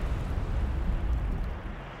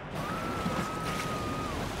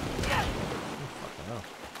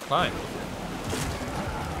 Climb.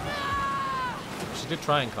 She did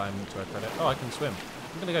try and climb to her credit. Oh, I can swim.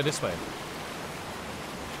 I'm gonna go this way.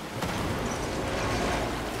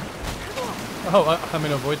 Oh, I'm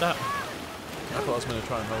gonna avoid that. I thought I was gonna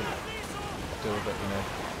try and hold it. Deal with it, you know.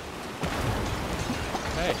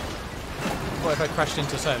 Hey. What if I crashed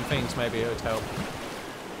into certain things? Maybe it would help.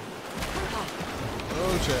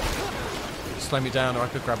 Oh shit. Slow me down, or I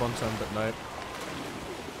could grab onto him, but no.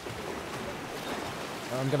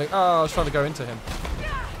 I'm gonna. Oh, I was trying to go into him.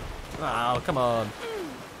 Oh, come on.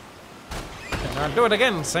 Can I do it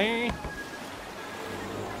again, see?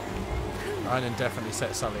 Ryan definitely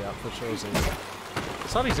set Sully up for sure.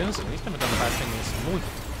 Sully's innocent. He's never done a bad thing in his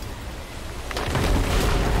life.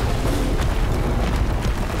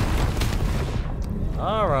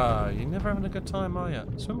 Lara, you're never having a good time, are you?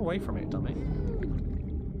 Swim away from it, dummy.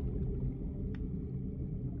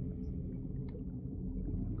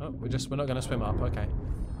 Oh, we're not gonna swim up, okay.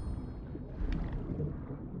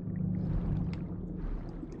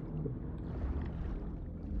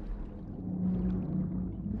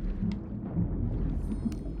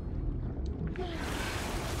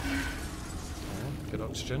 Good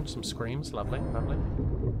oxygen, some screams, lovely, lovely.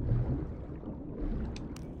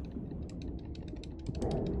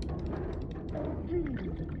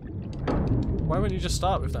 Why wouldn't you just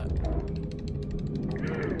start with that?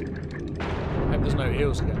 I hope there's no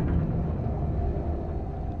eels again.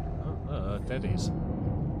 Oh, deadies.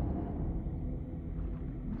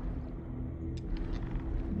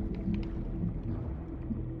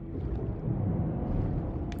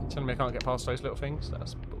 Telling me I can't get past those little things?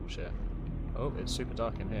 That's bullshit. Oh, it's super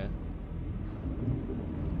dark in here.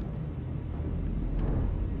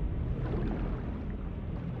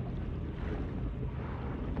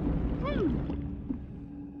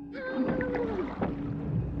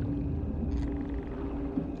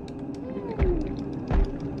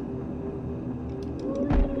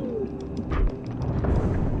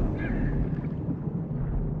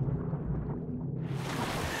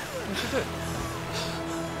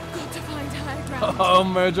 Oh,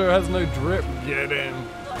 Mojo has no drip. Get him.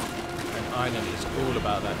 And Einan is all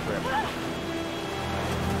about that drip.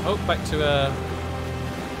 Oh, back to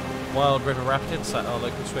Wild River Rapids at our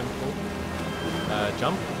local swim pool.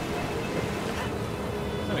 Jump.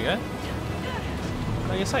 There we go.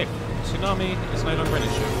 Oh, you're safe. Tsunami is no longer an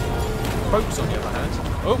issue. Boats, on the other hand.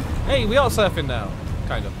 Oh, hey, we are surfing now.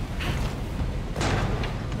 Kind of.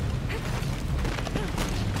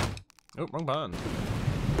 Oh, wrong button.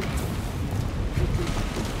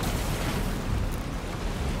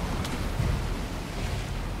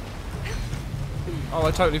 Oh,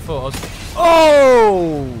 I totally thought I was...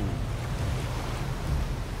 Oh!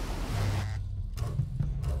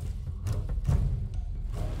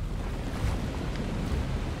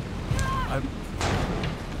 I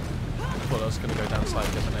thought I was going to go down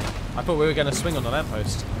slightly differently. I thought we were going to swing on the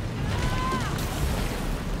lamppost.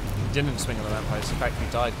 He didn't swing on the lamppost. In fact, he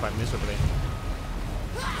died quite miserably.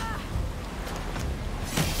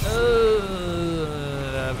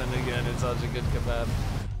 Oh, having again, it's such a good kebab.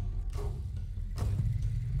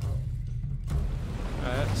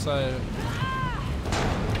 Alright, so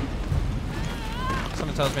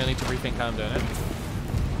tells me I need to rethink how I'm doing it.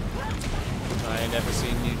 I ain't ever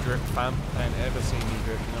seen you drip, fam. I ain't ever seen you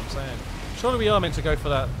drip, you know what I'm saying? Surely we are meant to go for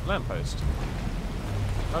that lamppost.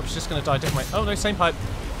 I was just going to die a different way. Oh no, same pipe.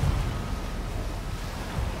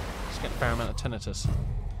 Just get a fair amount of tinnitus.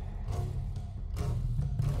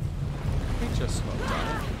 We just not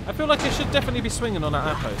die. I feel like it should definitely be swinging on that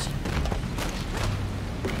lamppost.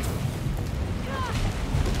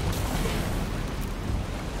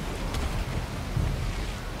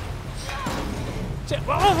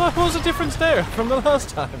 Oh, what was the difference there from the last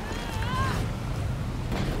time?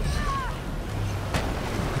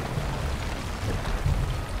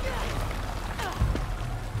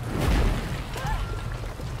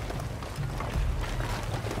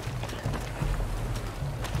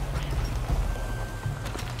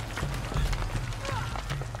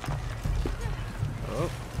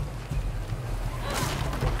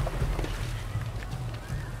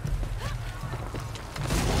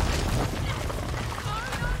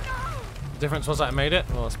 Difference was that I made it?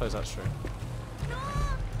 Well, I suppose that's true.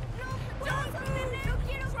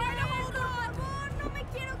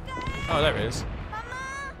 Oh, there it is.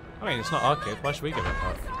 I mean, it's not our kid. Why should we give it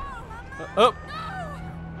back? Oh!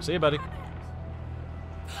 See you, buddy.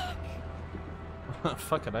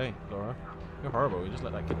 Fucking A, Laura. You're horrible. You just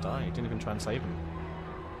let that kid die. You didn't even try and save him.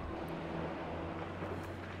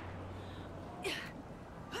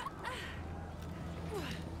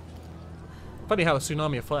 Funny how a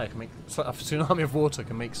tsunami of fire can make a tsunami of water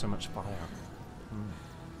can make so much fire.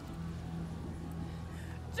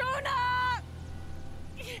 Jonah!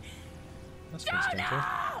 That's instinctive.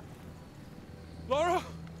 Laura!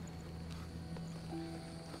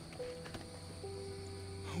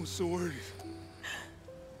 I was so worried.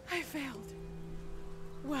 I failed.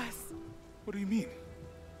 Worse. What do you mean?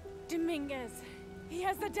 Dominguez. He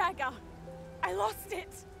has the dagger. I lost it.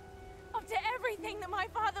 After everything that my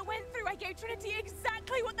father went through, I gave Trinity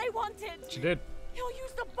exactly what they wanted. She did. He'll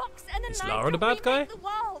use the box and the Is knife Lara to the bad guy? remake the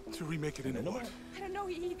world. To remake it into what? I don't know.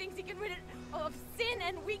 He thinks he can rid it of sin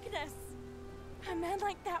and weakness. A man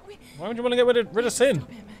like that, Why would you want to get rid of sin?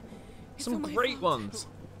 It's Some all my great fault. ones.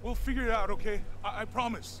 We'll figure it out, okay? I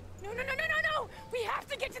promise. No! We have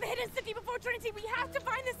to get to the hidden city before Trinity. We have to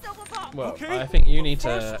find the silver box. Well, Okay, I think you but need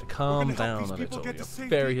first, to we're calm gonna help down these a people little. get to You're safety,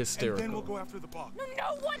 very And hysterical. then we'll go after the box.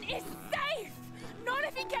 No one is safe. Not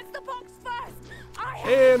if he gets the box first.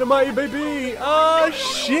 Anime baby! Ah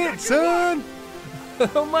shit, son!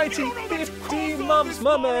 Almighty 15 months,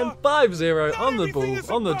 my man. 5-0 on the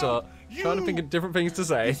ball, on the dot. Trying to think of different things to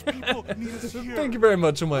say. Thank you very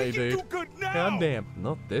much, Almighty dude. God damn,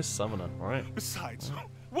 not this summoner, alright? Besides,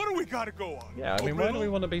 what do we gotta go on? Yeah, I mean, why do we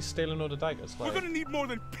want to be stealing all the daggers? We're Like, gonna need more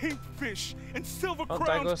than pink fish and silver aren't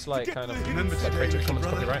crowns daggers like to get kind to of the hidden like city. creative commons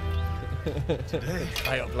copyright? Today,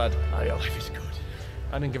 Aye up, lad. Aye up. life is good.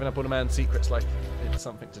 I didn't give up all the man's secrets like it's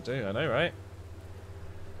something to do. I know, right?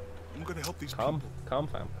 I'm gonna help these Calm, people, calm,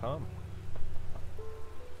 fam, calm.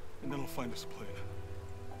 and then I'll find us a plane.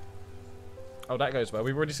 Oh, that goes well.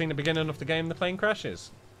 We've already seen the beginning of the game. The plane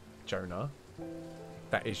crashes. Jonah.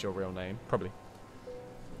 That is your real name. Probably.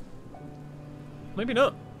 Maybe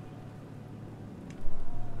not.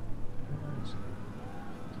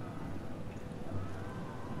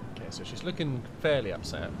 Okay, so she's looking fairly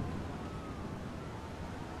upset.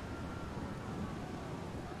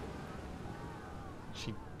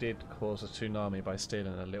 She did cause a tsunami by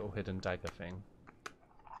stealing a little hidden dagger thing.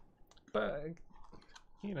 But,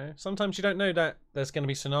 you know, sometimes you don't know that there's going to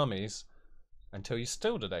be tsunamis until you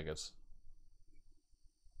steal the daggers.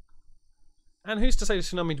 And who's to say the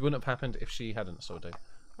tsunami wouldn't have happened if she hadn't stolen it?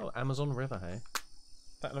 Oh, Amazon River, hey?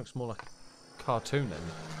 That looks more like a cartoon then.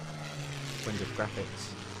 With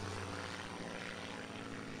graphics.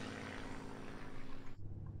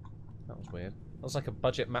 That was weird. That was like a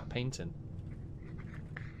budget matte painting.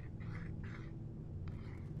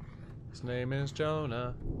 His name is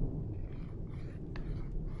Jonah.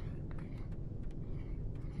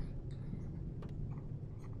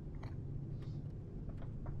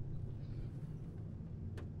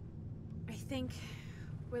 I think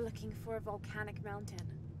we're looking for a volcanic mountain.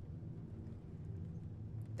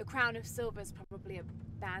 The crown of silver is probably a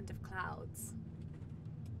band of clouds.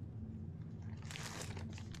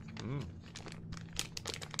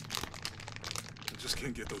 I just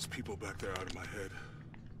can't get those people back there out of my head.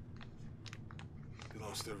 They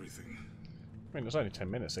lost everything. I mean, it was only 10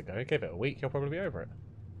 minutes ago. Give it a week, you'll probably be over it.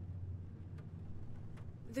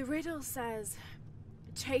 The riddle says,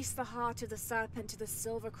 chase the heart of the serpent to the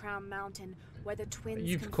Silver Crown Mountain where the twins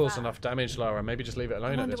You've confer. caused enough damage, Lara. Maybe just leave it I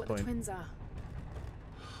alone at wonder this what the point. twins are.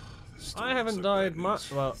 I haven't died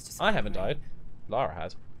much. Well, I haven't died. Lara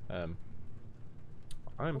has.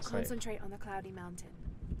 I'm We'll safe. concentrate on the Cloudy Mountain.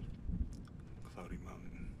 Cloudy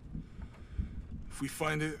Mountain. If we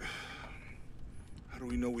find it, how do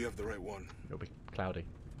we know we have the right one? It'll be cloudy.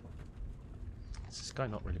 Does this guy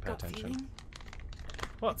not really pay Gut attention? feeling?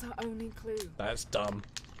 What? It's our only clue. That's dumb.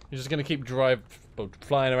 You're just gonna keep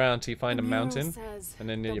flying around till you find a mountain, and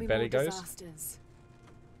then your belly goes. Disasters.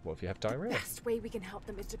 What if you have diarrhea? The best way we can help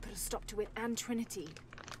them is to put a stop to it and Trinity.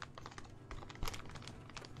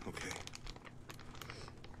 Okay.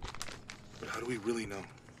 But how do we really know?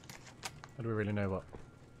 How do we really know what?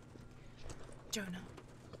 Jonah,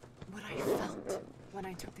 what I felt when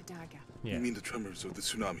I took the dagger. Yeah. You mean the tremors or the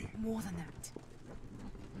tsunami? More than that.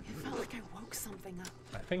 It felt like I woke something up.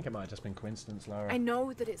 I think it might have just been coincidence, Lara. I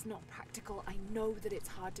know that it's not practical. I know that it's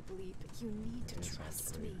hard to believe, but you need to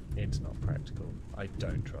trust me. It's not practical. I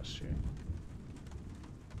don't trust you.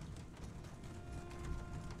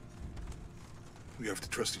 We have to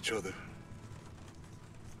trust each other.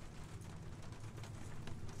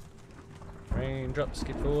 Raindrops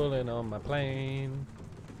keep falling on my plane.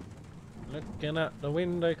 Looking out the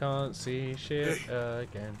window, can't see shit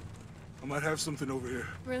again. I might have something over here.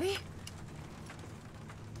 Really?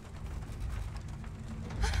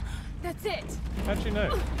 That's it. How'd you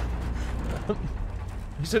know?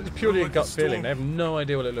 You said it's purely a Like gut a storm. feeling. They have no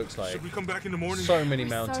idea what it looks like. Should we come back in the morning? So many We're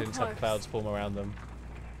so mountains have close. clouds form around them.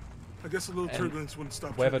 I guess a little And turbulence wouldn't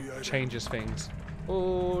stop Weather Trinity either. changes things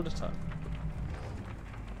all the time.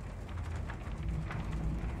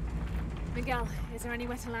 Miguel, is there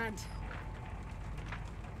anywhere to land?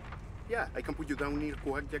 Yeah, I can put you down near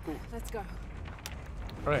Kuhak Yaku. Let's go.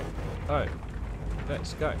 Alright,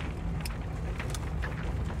 let's go.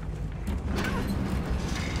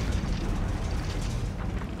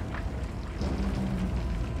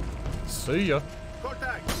 See ya.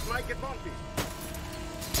 Contact! Might get bumpy.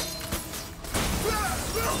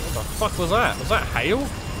 What the fuck was that? Was that hail?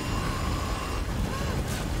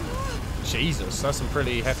 Jesus, that's some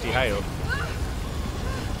pretty hefty hail.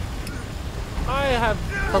 I have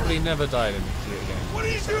probably never died in a computer game. What are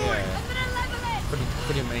you doing? Yeah,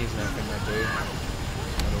 pretty amazing everything they do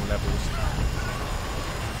at all levels.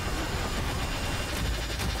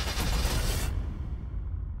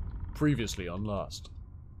 Previously on Last.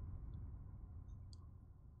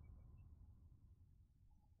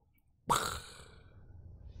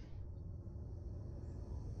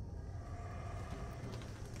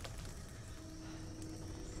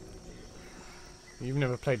 You've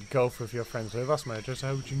never played golf with your friends with us, mate. Just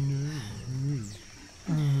how would you know?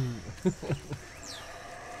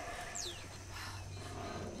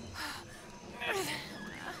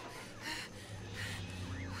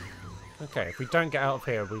 Okay, if we don't get out of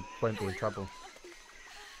here, we won't be in trouble.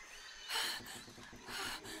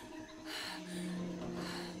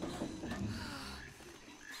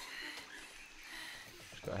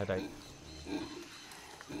 Just got a headache.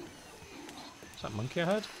 Is that monkey I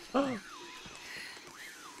heard?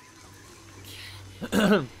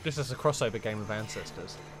 This is a crossover game with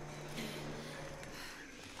Ancestors.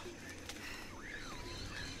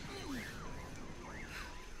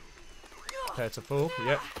 Prepare to fall.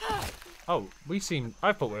 Yep. Oh, we seem.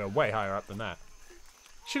 I thought we were way higher up than that.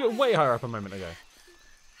 She looked way higher up a moment ago.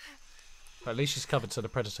 But at least she's covered so the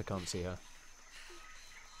predator can't see her.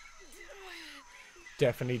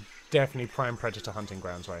 Definitely prime predator hunting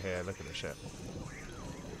grounds right here. Look at this shit.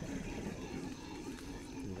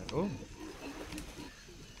 Oh.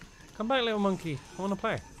 Come back, little monkey. I want to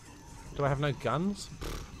play. Do I have no guns?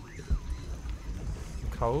 I'm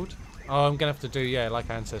cold. Oh, I'm going to have to do, yeah, like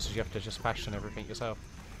Ancestors, you have to just fashion everything yourself.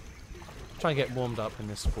 Try and get warmed up in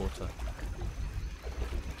this water.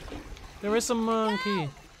 There is a monkey.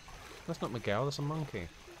 That's not Miguel, that's a monkey.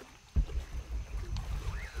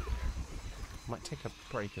 Might take a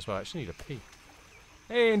break as well. I actually need a pee.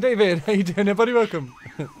 Hey, and David, how you doing, everybody? Welcome.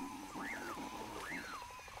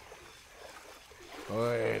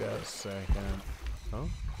 Wait a second. Oh?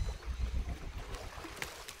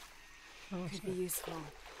 Could be useful.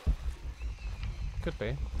 Could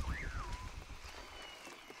be.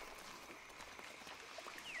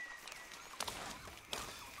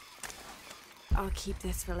 I'll keep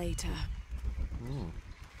this for later.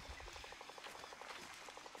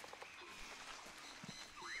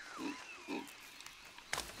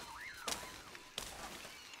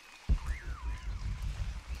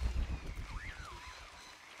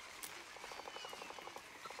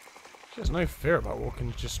 She has no fear about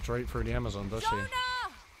walking just straight through the Amazon, does she? Jonah!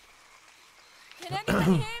 Can anyone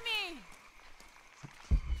hear me?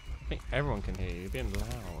 I think everyone can hear you. You're being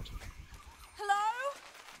loud. Hello?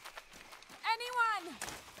 Anyone?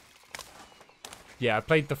 Yeah, I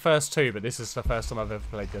played the first two, but this is the first time I've ever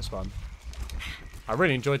played this one. I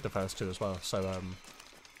really enjoyed the first two as well, so I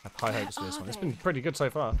have high hopes for this one. It's been pretty good so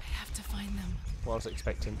far. I have to find them. What I was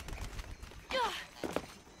expecting.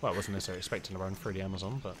 Well, I wasn't necessarily expecting to run through the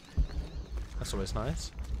Amazon, but that's always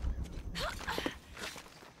nice.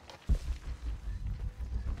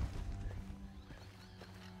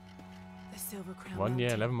 The Silver Crown 1 year,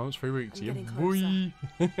 Mountain. 11 months, 3 weeks. I'm Yeah, getting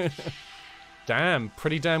boy. Damn,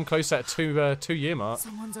 pretty damn close to that 2 year mark.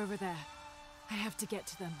 Someone's over there. I have to get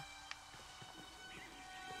to them.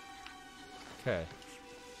 Okay.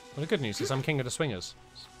 Well, the good news is I'm king of the swingers.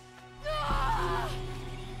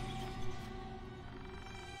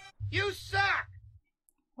 You suck!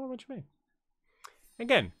 What do you mean?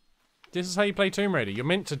 Again, this is how you play Tomb Raider. You're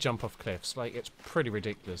meant to jump off cliffs. Like, it's pretty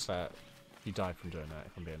ridiculous that you die from doing that,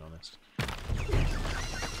 if I'm being honest.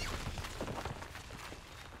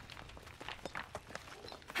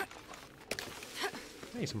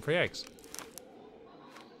 Hey, some free eggs.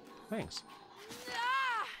 Thanks.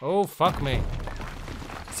 Oh, fuck me.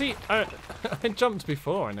 See, I jumped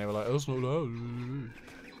before and they were like, oh, it's not allowed.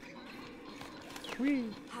 Whee.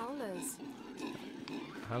 Howlers.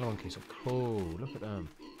 Howler monkeys are cool. Look at them.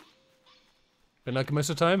 Been like most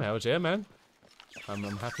of the time? How's yeah, man? I'm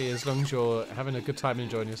happy as long as you're having a good time and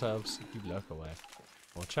enjoying yourselves. You lurk away.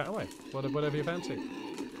 Or chat away. Whatever you fancy.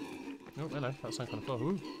 Oh, hello. That's something on the floor.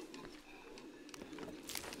 Ooh.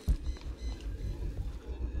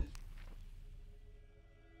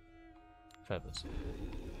 Feathers.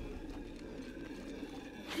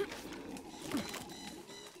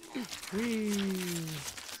 Whee.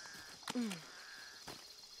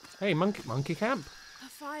 Hey, monkey camp. A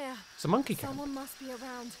fire. It's a monkey camp. Someone must be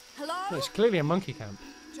around. Hello? No, it's clearly a monkey camp.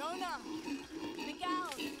 Jonah.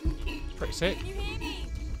 Miguel. Pretty sick. Can you hear me?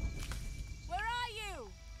 Where are you?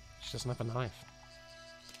 She doesn't have a knife.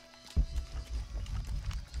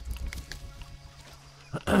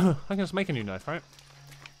 I can just make a new knife, right?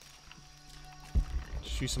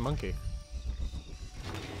 Just use some monkey.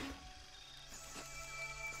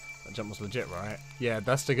 That jump was legit, right? Yeah,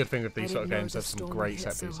 that's the good thing with these sort of games. There's some great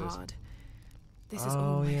set pieces. This is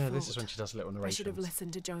all my yeah, fault. this is when she does a little narration. I should have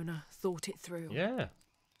listened to Jonah, thought it through. Yeah.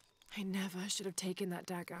 I never should have taken that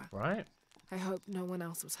dagger. Right? I hope no one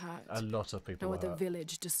else was hurt. A lot of people No were other hurt.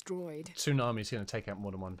 village destroyed. Tsunami's going to take out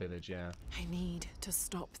more than one village, yeah. I need to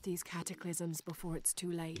stop these cataclysms before it's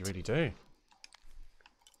too late. You really do.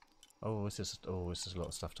 Oh, this is a lot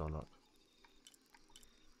of stuff to unlock.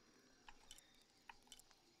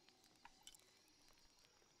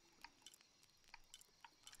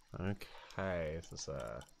 Okay, this is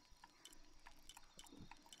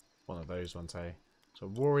one of those ones, eh? So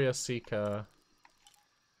warrior, seeker,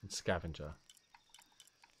 and scavenger.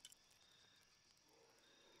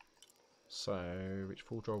 So reach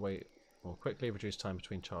full draw weight more quickly, reduce time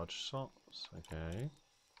between charge shots. Okay.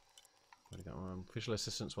 We got one. Visual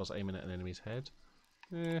assistance whilst aiming at an enemy's head.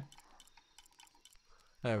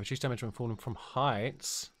 Reduce damage when falling from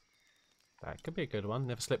heights. That could be a good one.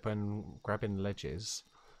 Never slip when grabbing ledges.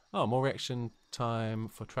 Oh, more reaction time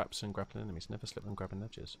for traps and grappling enemies. Never slip when grabbing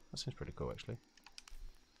ledges. That seems pretty cool, actually.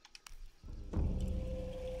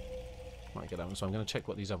 Might get that one, so I'm going to check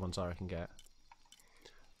what these other ones are I can get.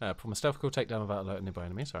 Perform a stealth kill takedown without alerting nearby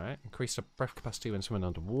enemies. Alright. Increase the breath capacity when swimming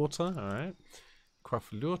underwater. Alright.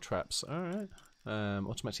 Craft lure traps. Alright.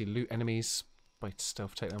 Automatically loot enemies by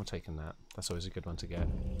stealth takedown. I'm taking that. That's always a good one to get.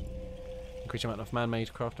 Increase the amount of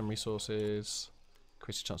man-made craft and resources.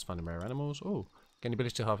 Increase the chance of finding rare animals. Oh. Gain the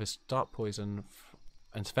ability to harvest dark poison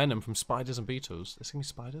and venom from spiders and beetles. There's going to be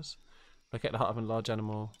spiders. Locate the heart of a large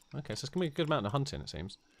animal. Okay, so it's going to be a good amount of hunting, it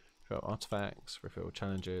seems. Refill artifacts, refill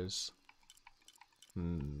challenges. We're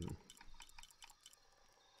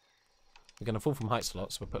going to fall from heights a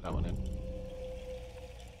lot, so we'll put that one in.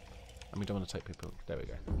 And we don't want to take people. There we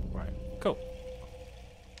go. Right, cool.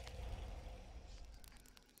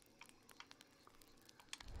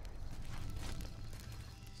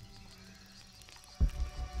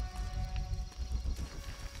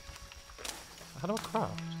 How do I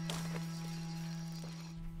craft?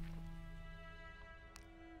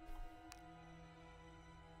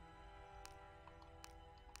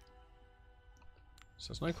 So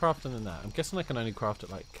there's no crafting in that. I'm guessing I can only craft at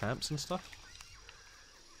like camps and stuff.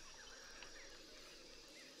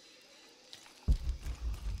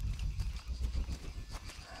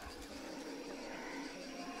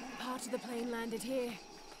 Part of the plane landed here.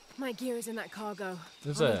 My gear is in that cargo.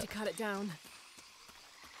 Is I'll need it? to cut it down.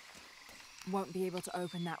 Won't be able to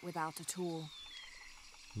open that without a tool.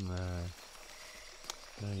 No.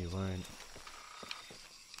 No, you won't.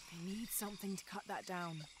 I need something to cut that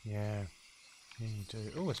down. Yeah. Yeah, you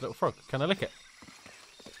do. Oh, it's a little frog. Can I lick it?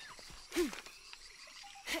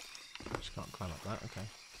 Just can't Climb up that, okay.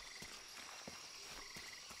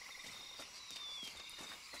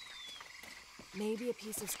 Maybe a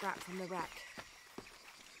piece of scrap from the wreck.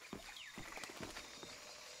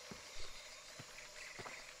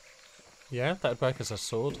 Yeah, that'd work as a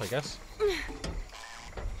sword, I guess.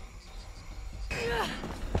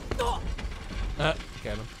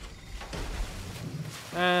 Get him.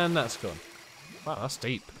 And that's gone. Wow, that's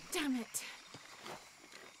deep. Damn it.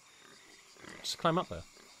 Just climb up there.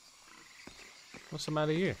 What's the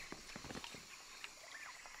matter with you?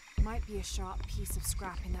 Might be a sharp piece of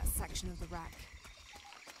scrap in that section of the wreck.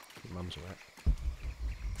 Your mum's a wreck.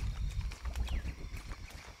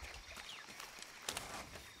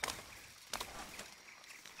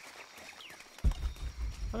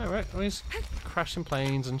 I know, right? Always crashing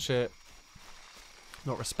planes and shit.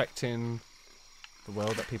 Not respecting the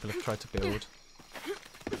world that people have tried to build.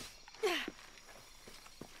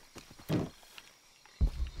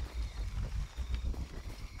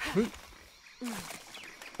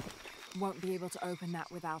 Won't be able to open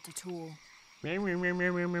that without a tool. Beak a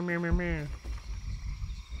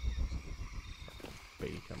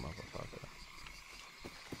motherfucker.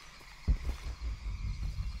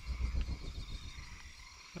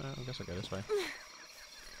 I guess I'll go this way.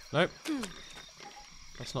 Nope.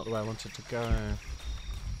 That's not the way I wanted to go.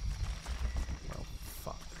 Well,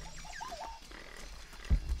 fuck.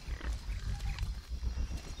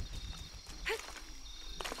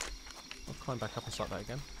 I'll climb back up and start that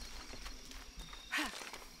again.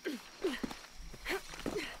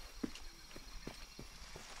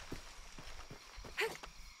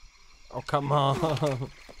 Oh, come on! I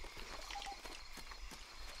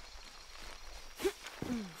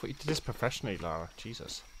thought you did this professionally, Lara.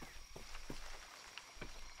 Jesus.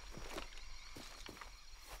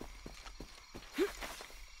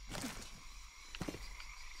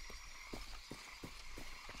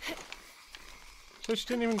 So she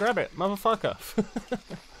didn't even grab it, motherfucker.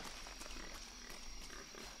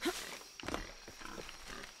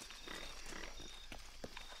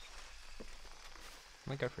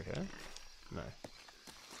 Can I go through here? No.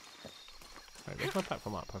 Wait, where's my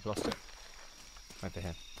platform up? I've lost it. Over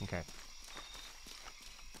here. Okay.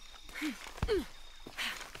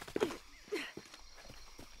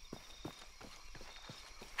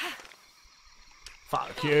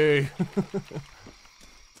 Fuck you!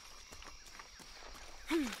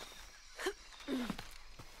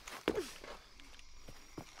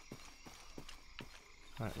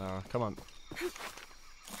 Right, Lara, come on.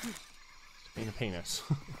 Being a penis.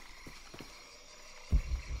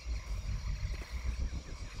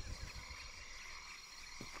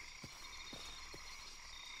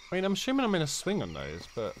 I mean, I'm assuming I'm in a swing on those,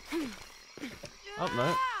 but I don't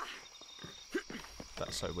know.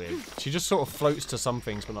 That's so weird. She just sort of floats to some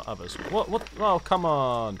things, but not others. What? What? Oh, come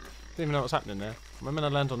on! Didn't even know what's happening there. Am I gonna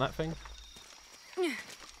land on that thing?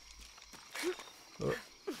 Oh.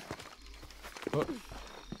 Oh.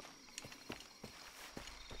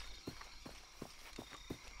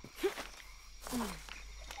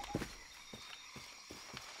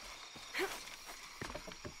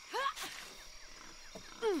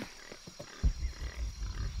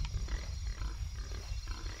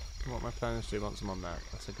 What my plan is to do once I'm on that?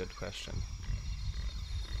 That's a good question.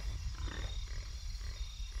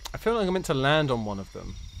 I feel like I'm meant to land on one of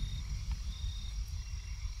them.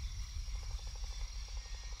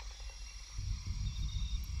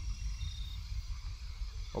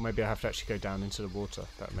 Or maybe I have to actually go down into the water.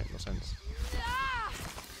 That would make more sense.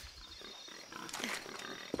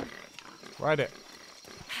 Ride it.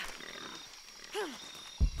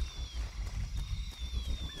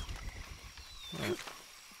 Right.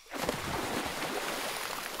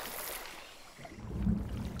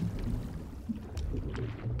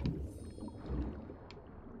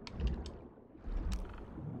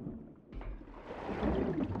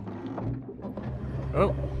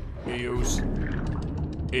 Oh, eels.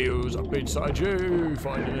 Eels up inside you,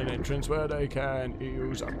 finding an entrance where they can.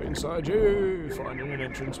 Eels up inside you, finding an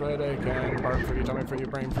entrance where they can. Heart for your tummy, for your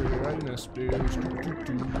brain, for your anus. Eels.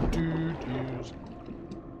 Eels.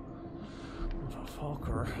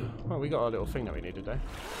 Motherfucker. Well, we got our little thing that we needed there.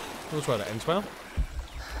 All's well that ends well.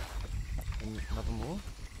 And another more.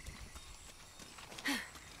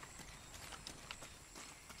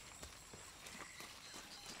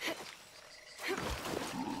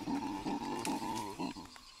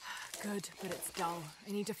 Good, but it's dull.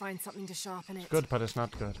 I need to find something to sharpen it. Good, but it's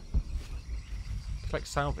not good. It's like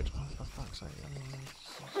salvage. Oh, for fuck's sake.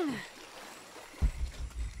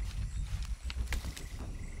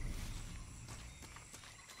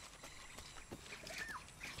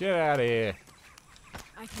 Get out of here.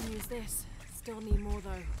 I can use this. Still need more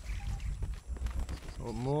though.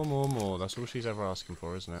 Oh, more, more, more. That's all she's ever asking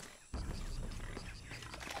for, isn't it?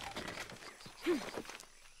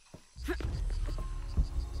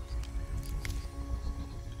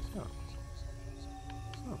 Oh.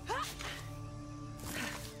 Oh.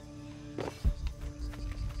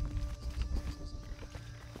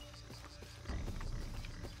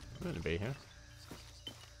 I'm going to be here.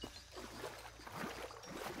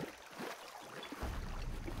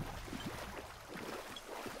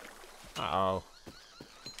 Uh-oh.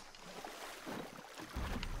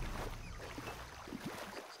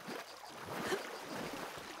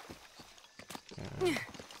 Okay.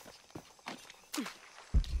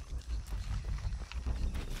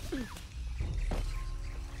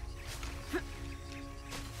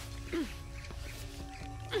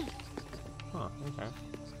 Oh, okay.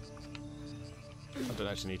 I don't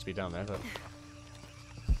actually need to be down there, but...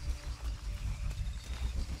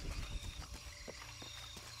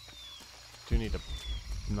 do need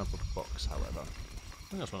another box, however. I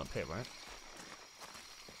think there's one up here, right?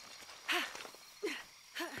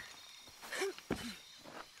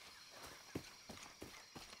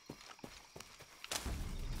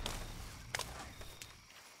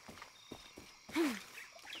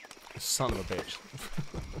 Son of a bitch.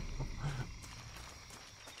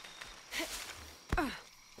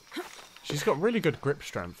 She's got really good grip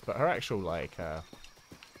strength, but her actual, like, her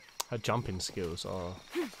jumping skills are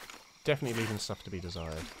definitely leaving stuff to be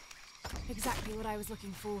desired. Exactly what I was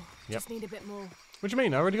looking for. Yep. Just need a bit more. What do you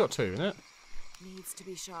mean? I already got 2, innit? Needs to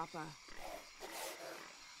be sharper.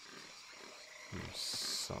 You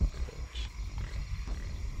son of a bitch.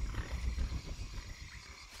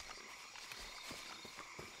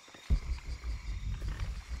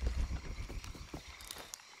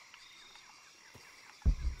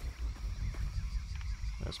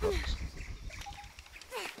 There's box.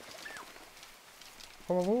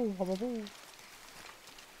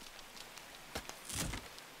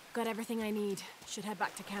 Got everything I need. Should head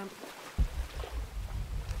back to camp.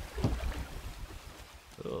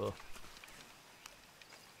 Ugh.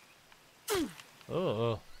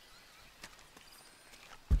 Ugh.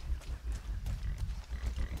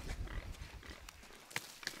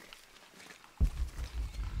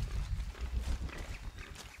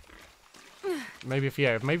 Maybe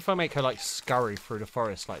if I make her like scurry through the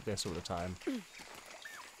forest like this all the time,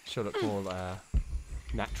 she'll look more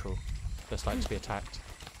natural. Less like to be attacked.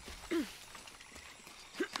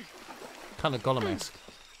 Kind of Gollum-esque.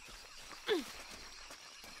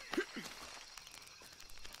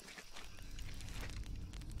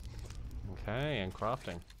 Okay, and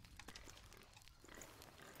crafting.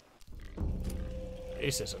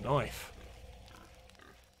 This is a knife.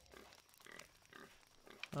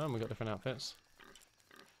 Oh, and we got different outfits.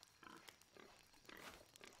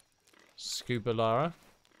 Scuba Lara.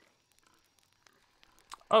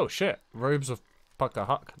 Oh shit! Robes of Pucker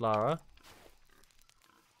Huck Lara.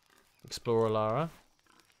 Explorer Lara.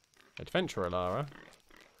 Adventurer Lara.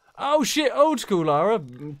 Oh shit! Old school Lara.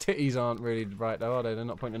 Titties aren't really right though, are they? They're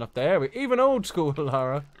not pointing up there. Even old school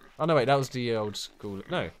Lara. Oh no, wait, that was the old school.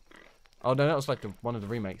 No. Oh no, that was like one of the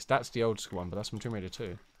remakes. That's the old school one, but that's from Tomb Raider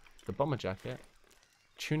 2. The bomber jacket.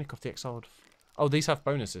 Tunic of the Exiled. Oh, these have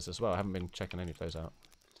bonuses as well. I haven't been checking any of those out.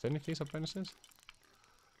 Do any of these have bonuses?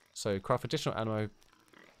 So, craft additional ammo,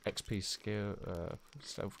 XP skill,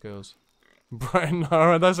 stealth skills. Brian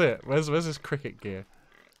Lara, that's it. Where's this cricket gear?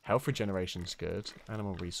 Health regeneration's good.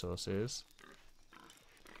 Animal resources.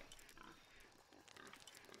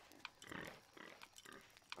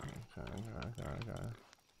 Okay.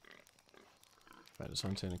 Better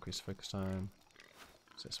hunting, increase focus time.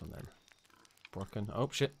 What's this one then? Brocken. Oh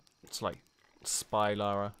shit. It's like Spy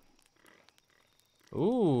Lara.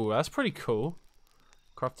 Ooh, that's pretty cool.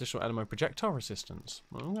 Craft additional ammo projectile resistance.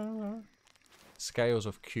 Scales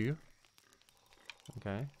of Q.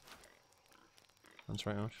 Okay. That's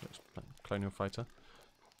right. Oh, shit. Colonial fighter.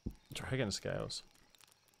 Dragon scales.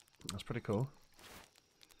 That's pretty cool.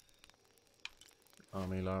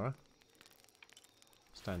 Army Lara.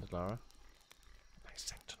 Standard Lara. Nice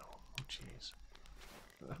Sentinel. Oh jeez.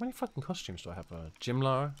 How many fucking costumes do I have? Gym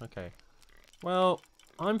Lara? Okay. Well,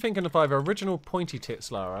 I'm thinking of either original pointy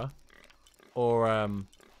tits Lara or I don't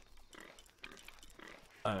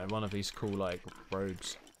know, one of these cool like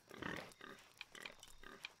robes.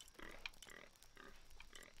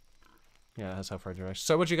 Yeah, it has health regeneration.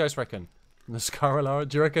 So what do you guys reckon? Mascara Lara?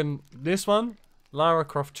 Do you reckon this one? Lara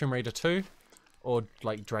Croft Tomb Raider 2? Or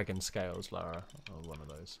like Dragon Scales Lara? Or one of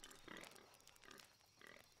those.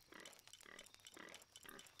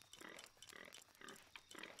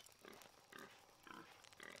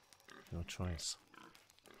 Your choice.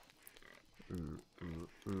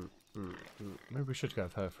 Maybe we should go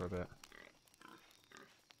with her for a bit.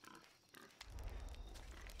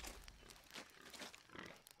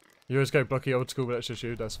 You always go Bucky old school, but that's just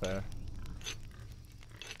you. That's fair.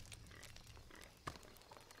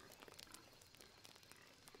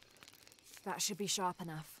 That should be sharp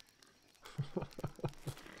enough.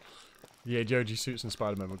 Yeah, the OG suits in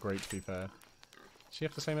Spider-Man were great, to be fair. Does she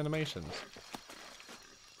have the same animations?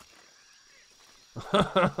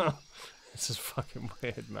 This is fucking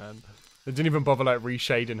weird, man. They didn't even bother, like,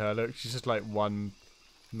 reshading her. Look, she's just, like, one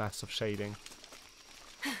mass of shading.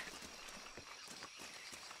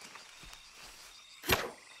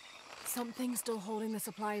 Something's still holding the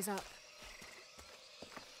supplies up.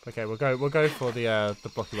 Okay, we'll go for the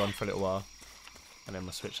blocky one for a little while, and then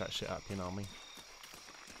we'll switch that shit up, you know what I mean?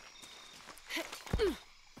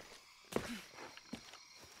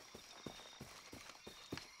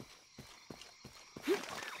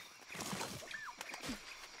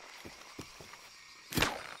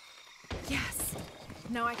 Yes.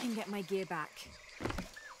 Now I can get my gear back.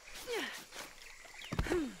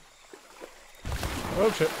 Oh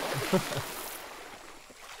shit!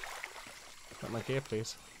 Got my gear,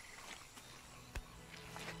 please.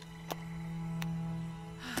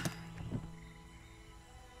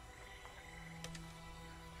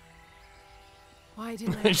 Why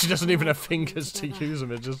didn't I? She doesn't even have fingers to use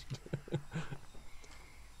them. It just.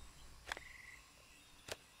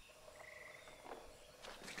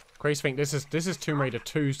 Crazy thing, this is Tomb Raider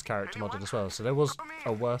 2's character modded as well, so there was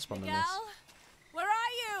a worse one than this. Miguel? Where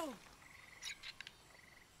are you?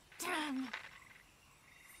 Damn.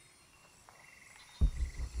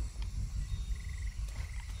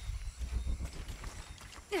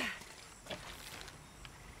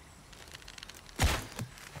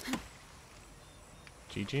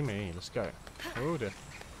 GG me, let's go. Oh dear.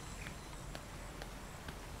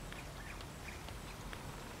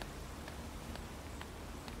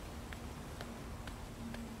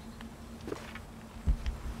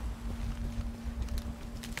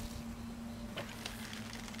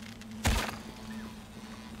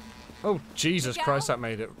 Oh Jesus Christ, that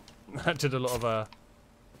made it. That did a lot of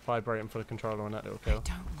vibrating for the controller on that little kill. I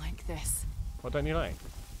don't like this. What don't you like?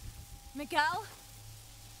 Miguel?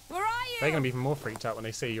 Where are you? They're gonna be even more freaked out when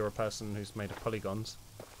they see you're a person who's made of polygons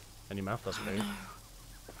and your mouth doesn't move. No.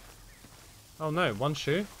 Oh no, one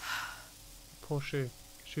shoe? Poor shoe.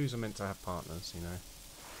 Shoes are meant to have partners, you know.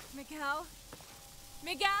 Miguel?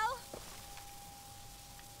 Miguel?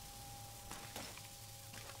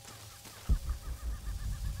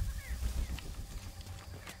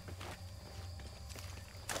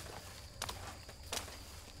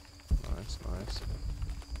 Nice, nice.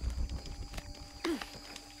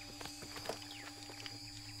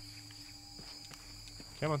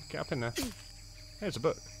 Come on, get up in there. Here's a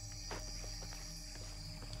book.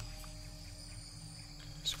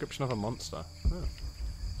 Description of a monster. Oh.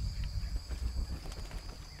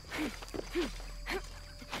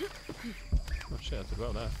 Oh shit, I did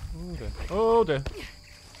well there. Oh dear. Oh dear.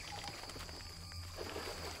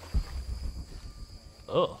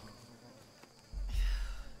 Oh.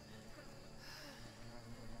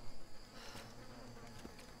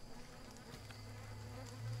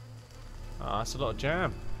 Ah, that's a lot of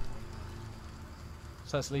jam.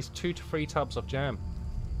 So that's at least 2 to 3 tubs of jam.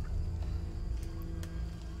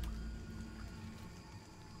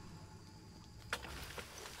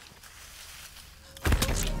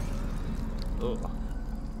 Oh.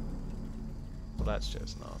 Well, that's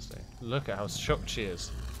just nasty. Look at how shocked she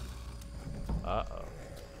is. Uh-oh.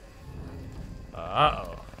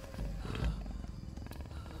 Uh-oh.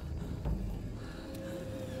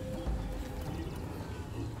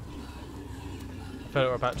 I feel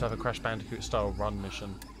like we're about to have a Crash Bandicoot style run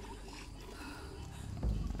mission.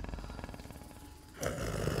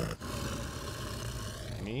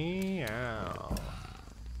 Meow.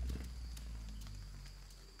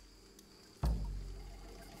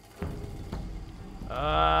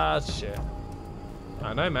 Ah shit.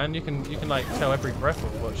 I know, man. You can like tell every breath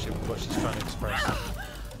of what she's trying to express.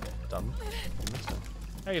 Dumb.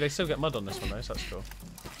 Hey, they still get mud on this one though, so that's cool.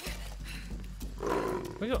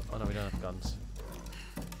 We got. Oh no, we don't have guns.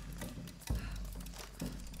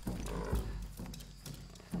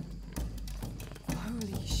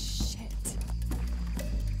 Holy shit.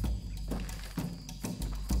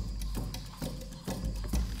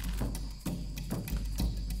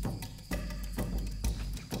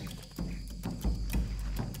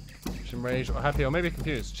 She's enraged or happy or maybe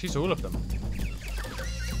confused. She's all of them.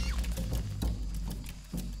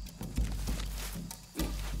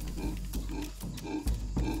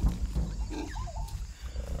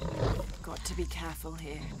 Got to be careful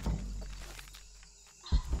here.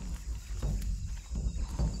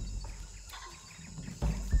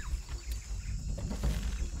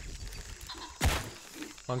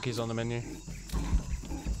 Monkey's on the menu.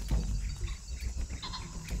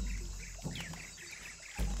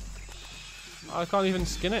 I can't even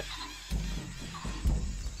skin it.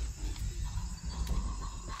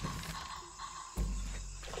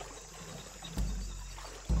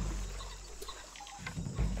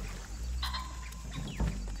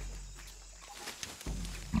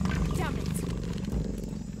 Damn it.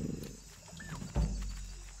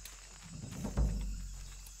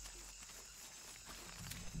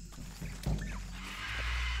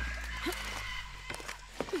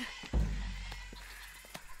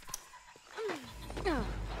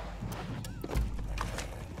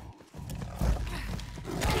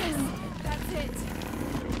 That's it.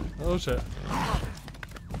 Oh shit.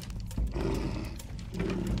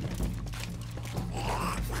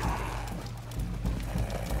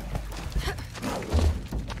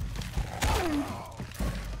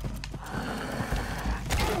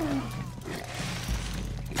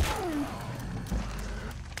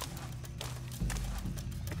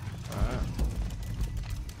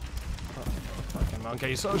 Fucking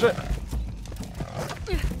monkey soldier.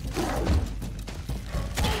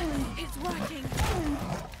 It's working.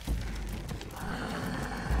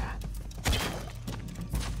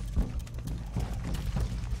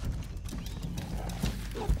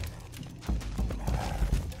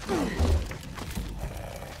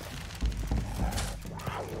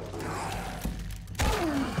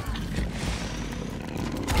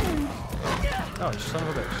 Oh, you son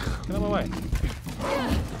of a bitch. Get out of my way.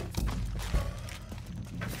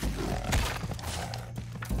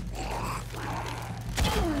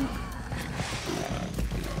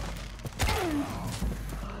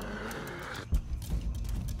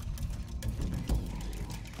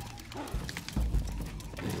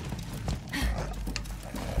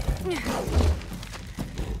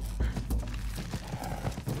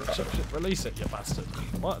 Release it, you bastard.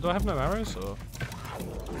 What? Do I have no arrows or?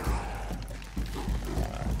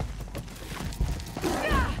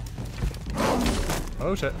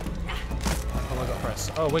 Oh shit. Oh my god,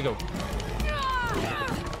 press. Oh, wiggle.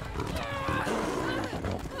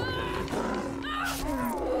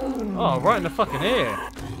 Oh, right in the fucking ear.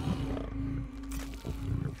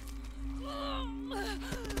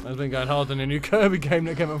 I've been going hard on a new Kirby game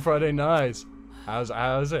that came on Friday. Nice. How's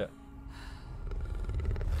it?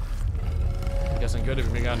 Guessing good if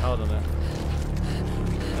you've been going hard on it.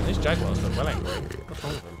 And these jaguars look well angry. What's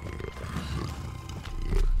wrong with them?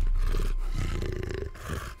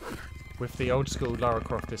 With the old school Lara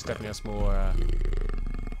Croft, this definitely has more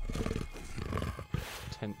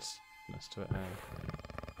tenseness to it now.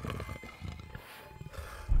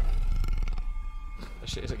 Oh,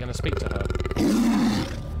 shit, is it going to speak to her?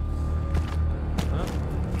 Huh?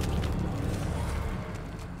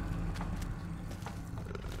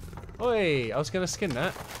 Oi! I was going to skin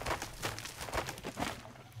that.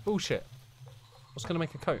 Bullshit. I was going to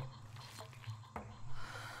make a coat.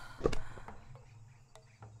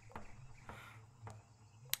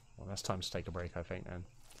 Well, that's time to take a break, I think, then.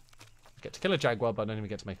 Get to kill a jaguar, but I don't even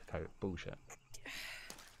get to make a coat. Bullshit.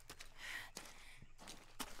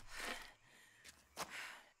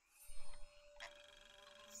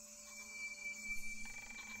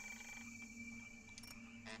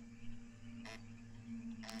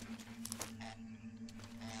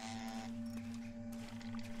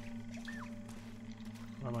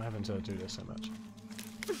 Why am I having to do this so much?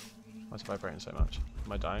 Why is it vibrating so much?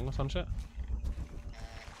 Am I dying or some shit?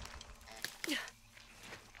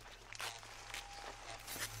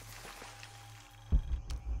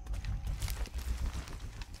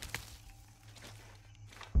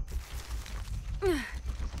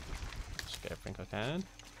 Just get everything I can.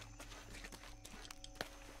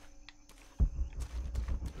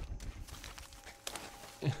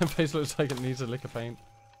 The face looks like it needs a lick of paint.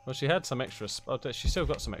 Well, she had some extra. Oh, she still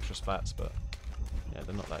got some extra splats, but yeah,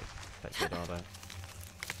 they're not that good, are they?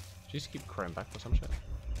 She used to keep crowing back or some shit.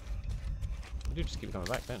 They do just keep coming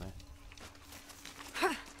back, don't they?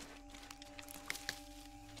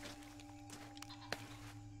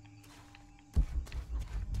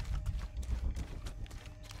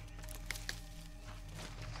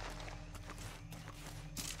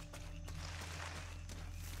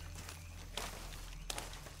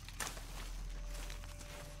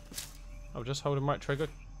 Oh, just hold him right trigger.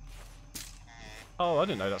 Oh, I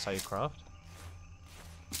didn't know that's how you craft.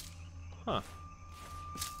 Huh.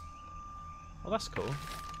 Well, that's cool.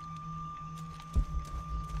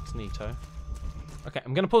 It's neato. Okay,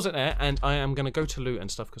 I'm going to pause it there, and I am going to go to loot and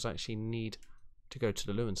stuff, because I actually need to go to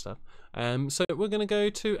the loo and stuff. So we're going to go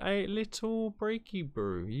to a little breaky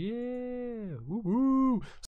brew. Yeah! Woo-woo!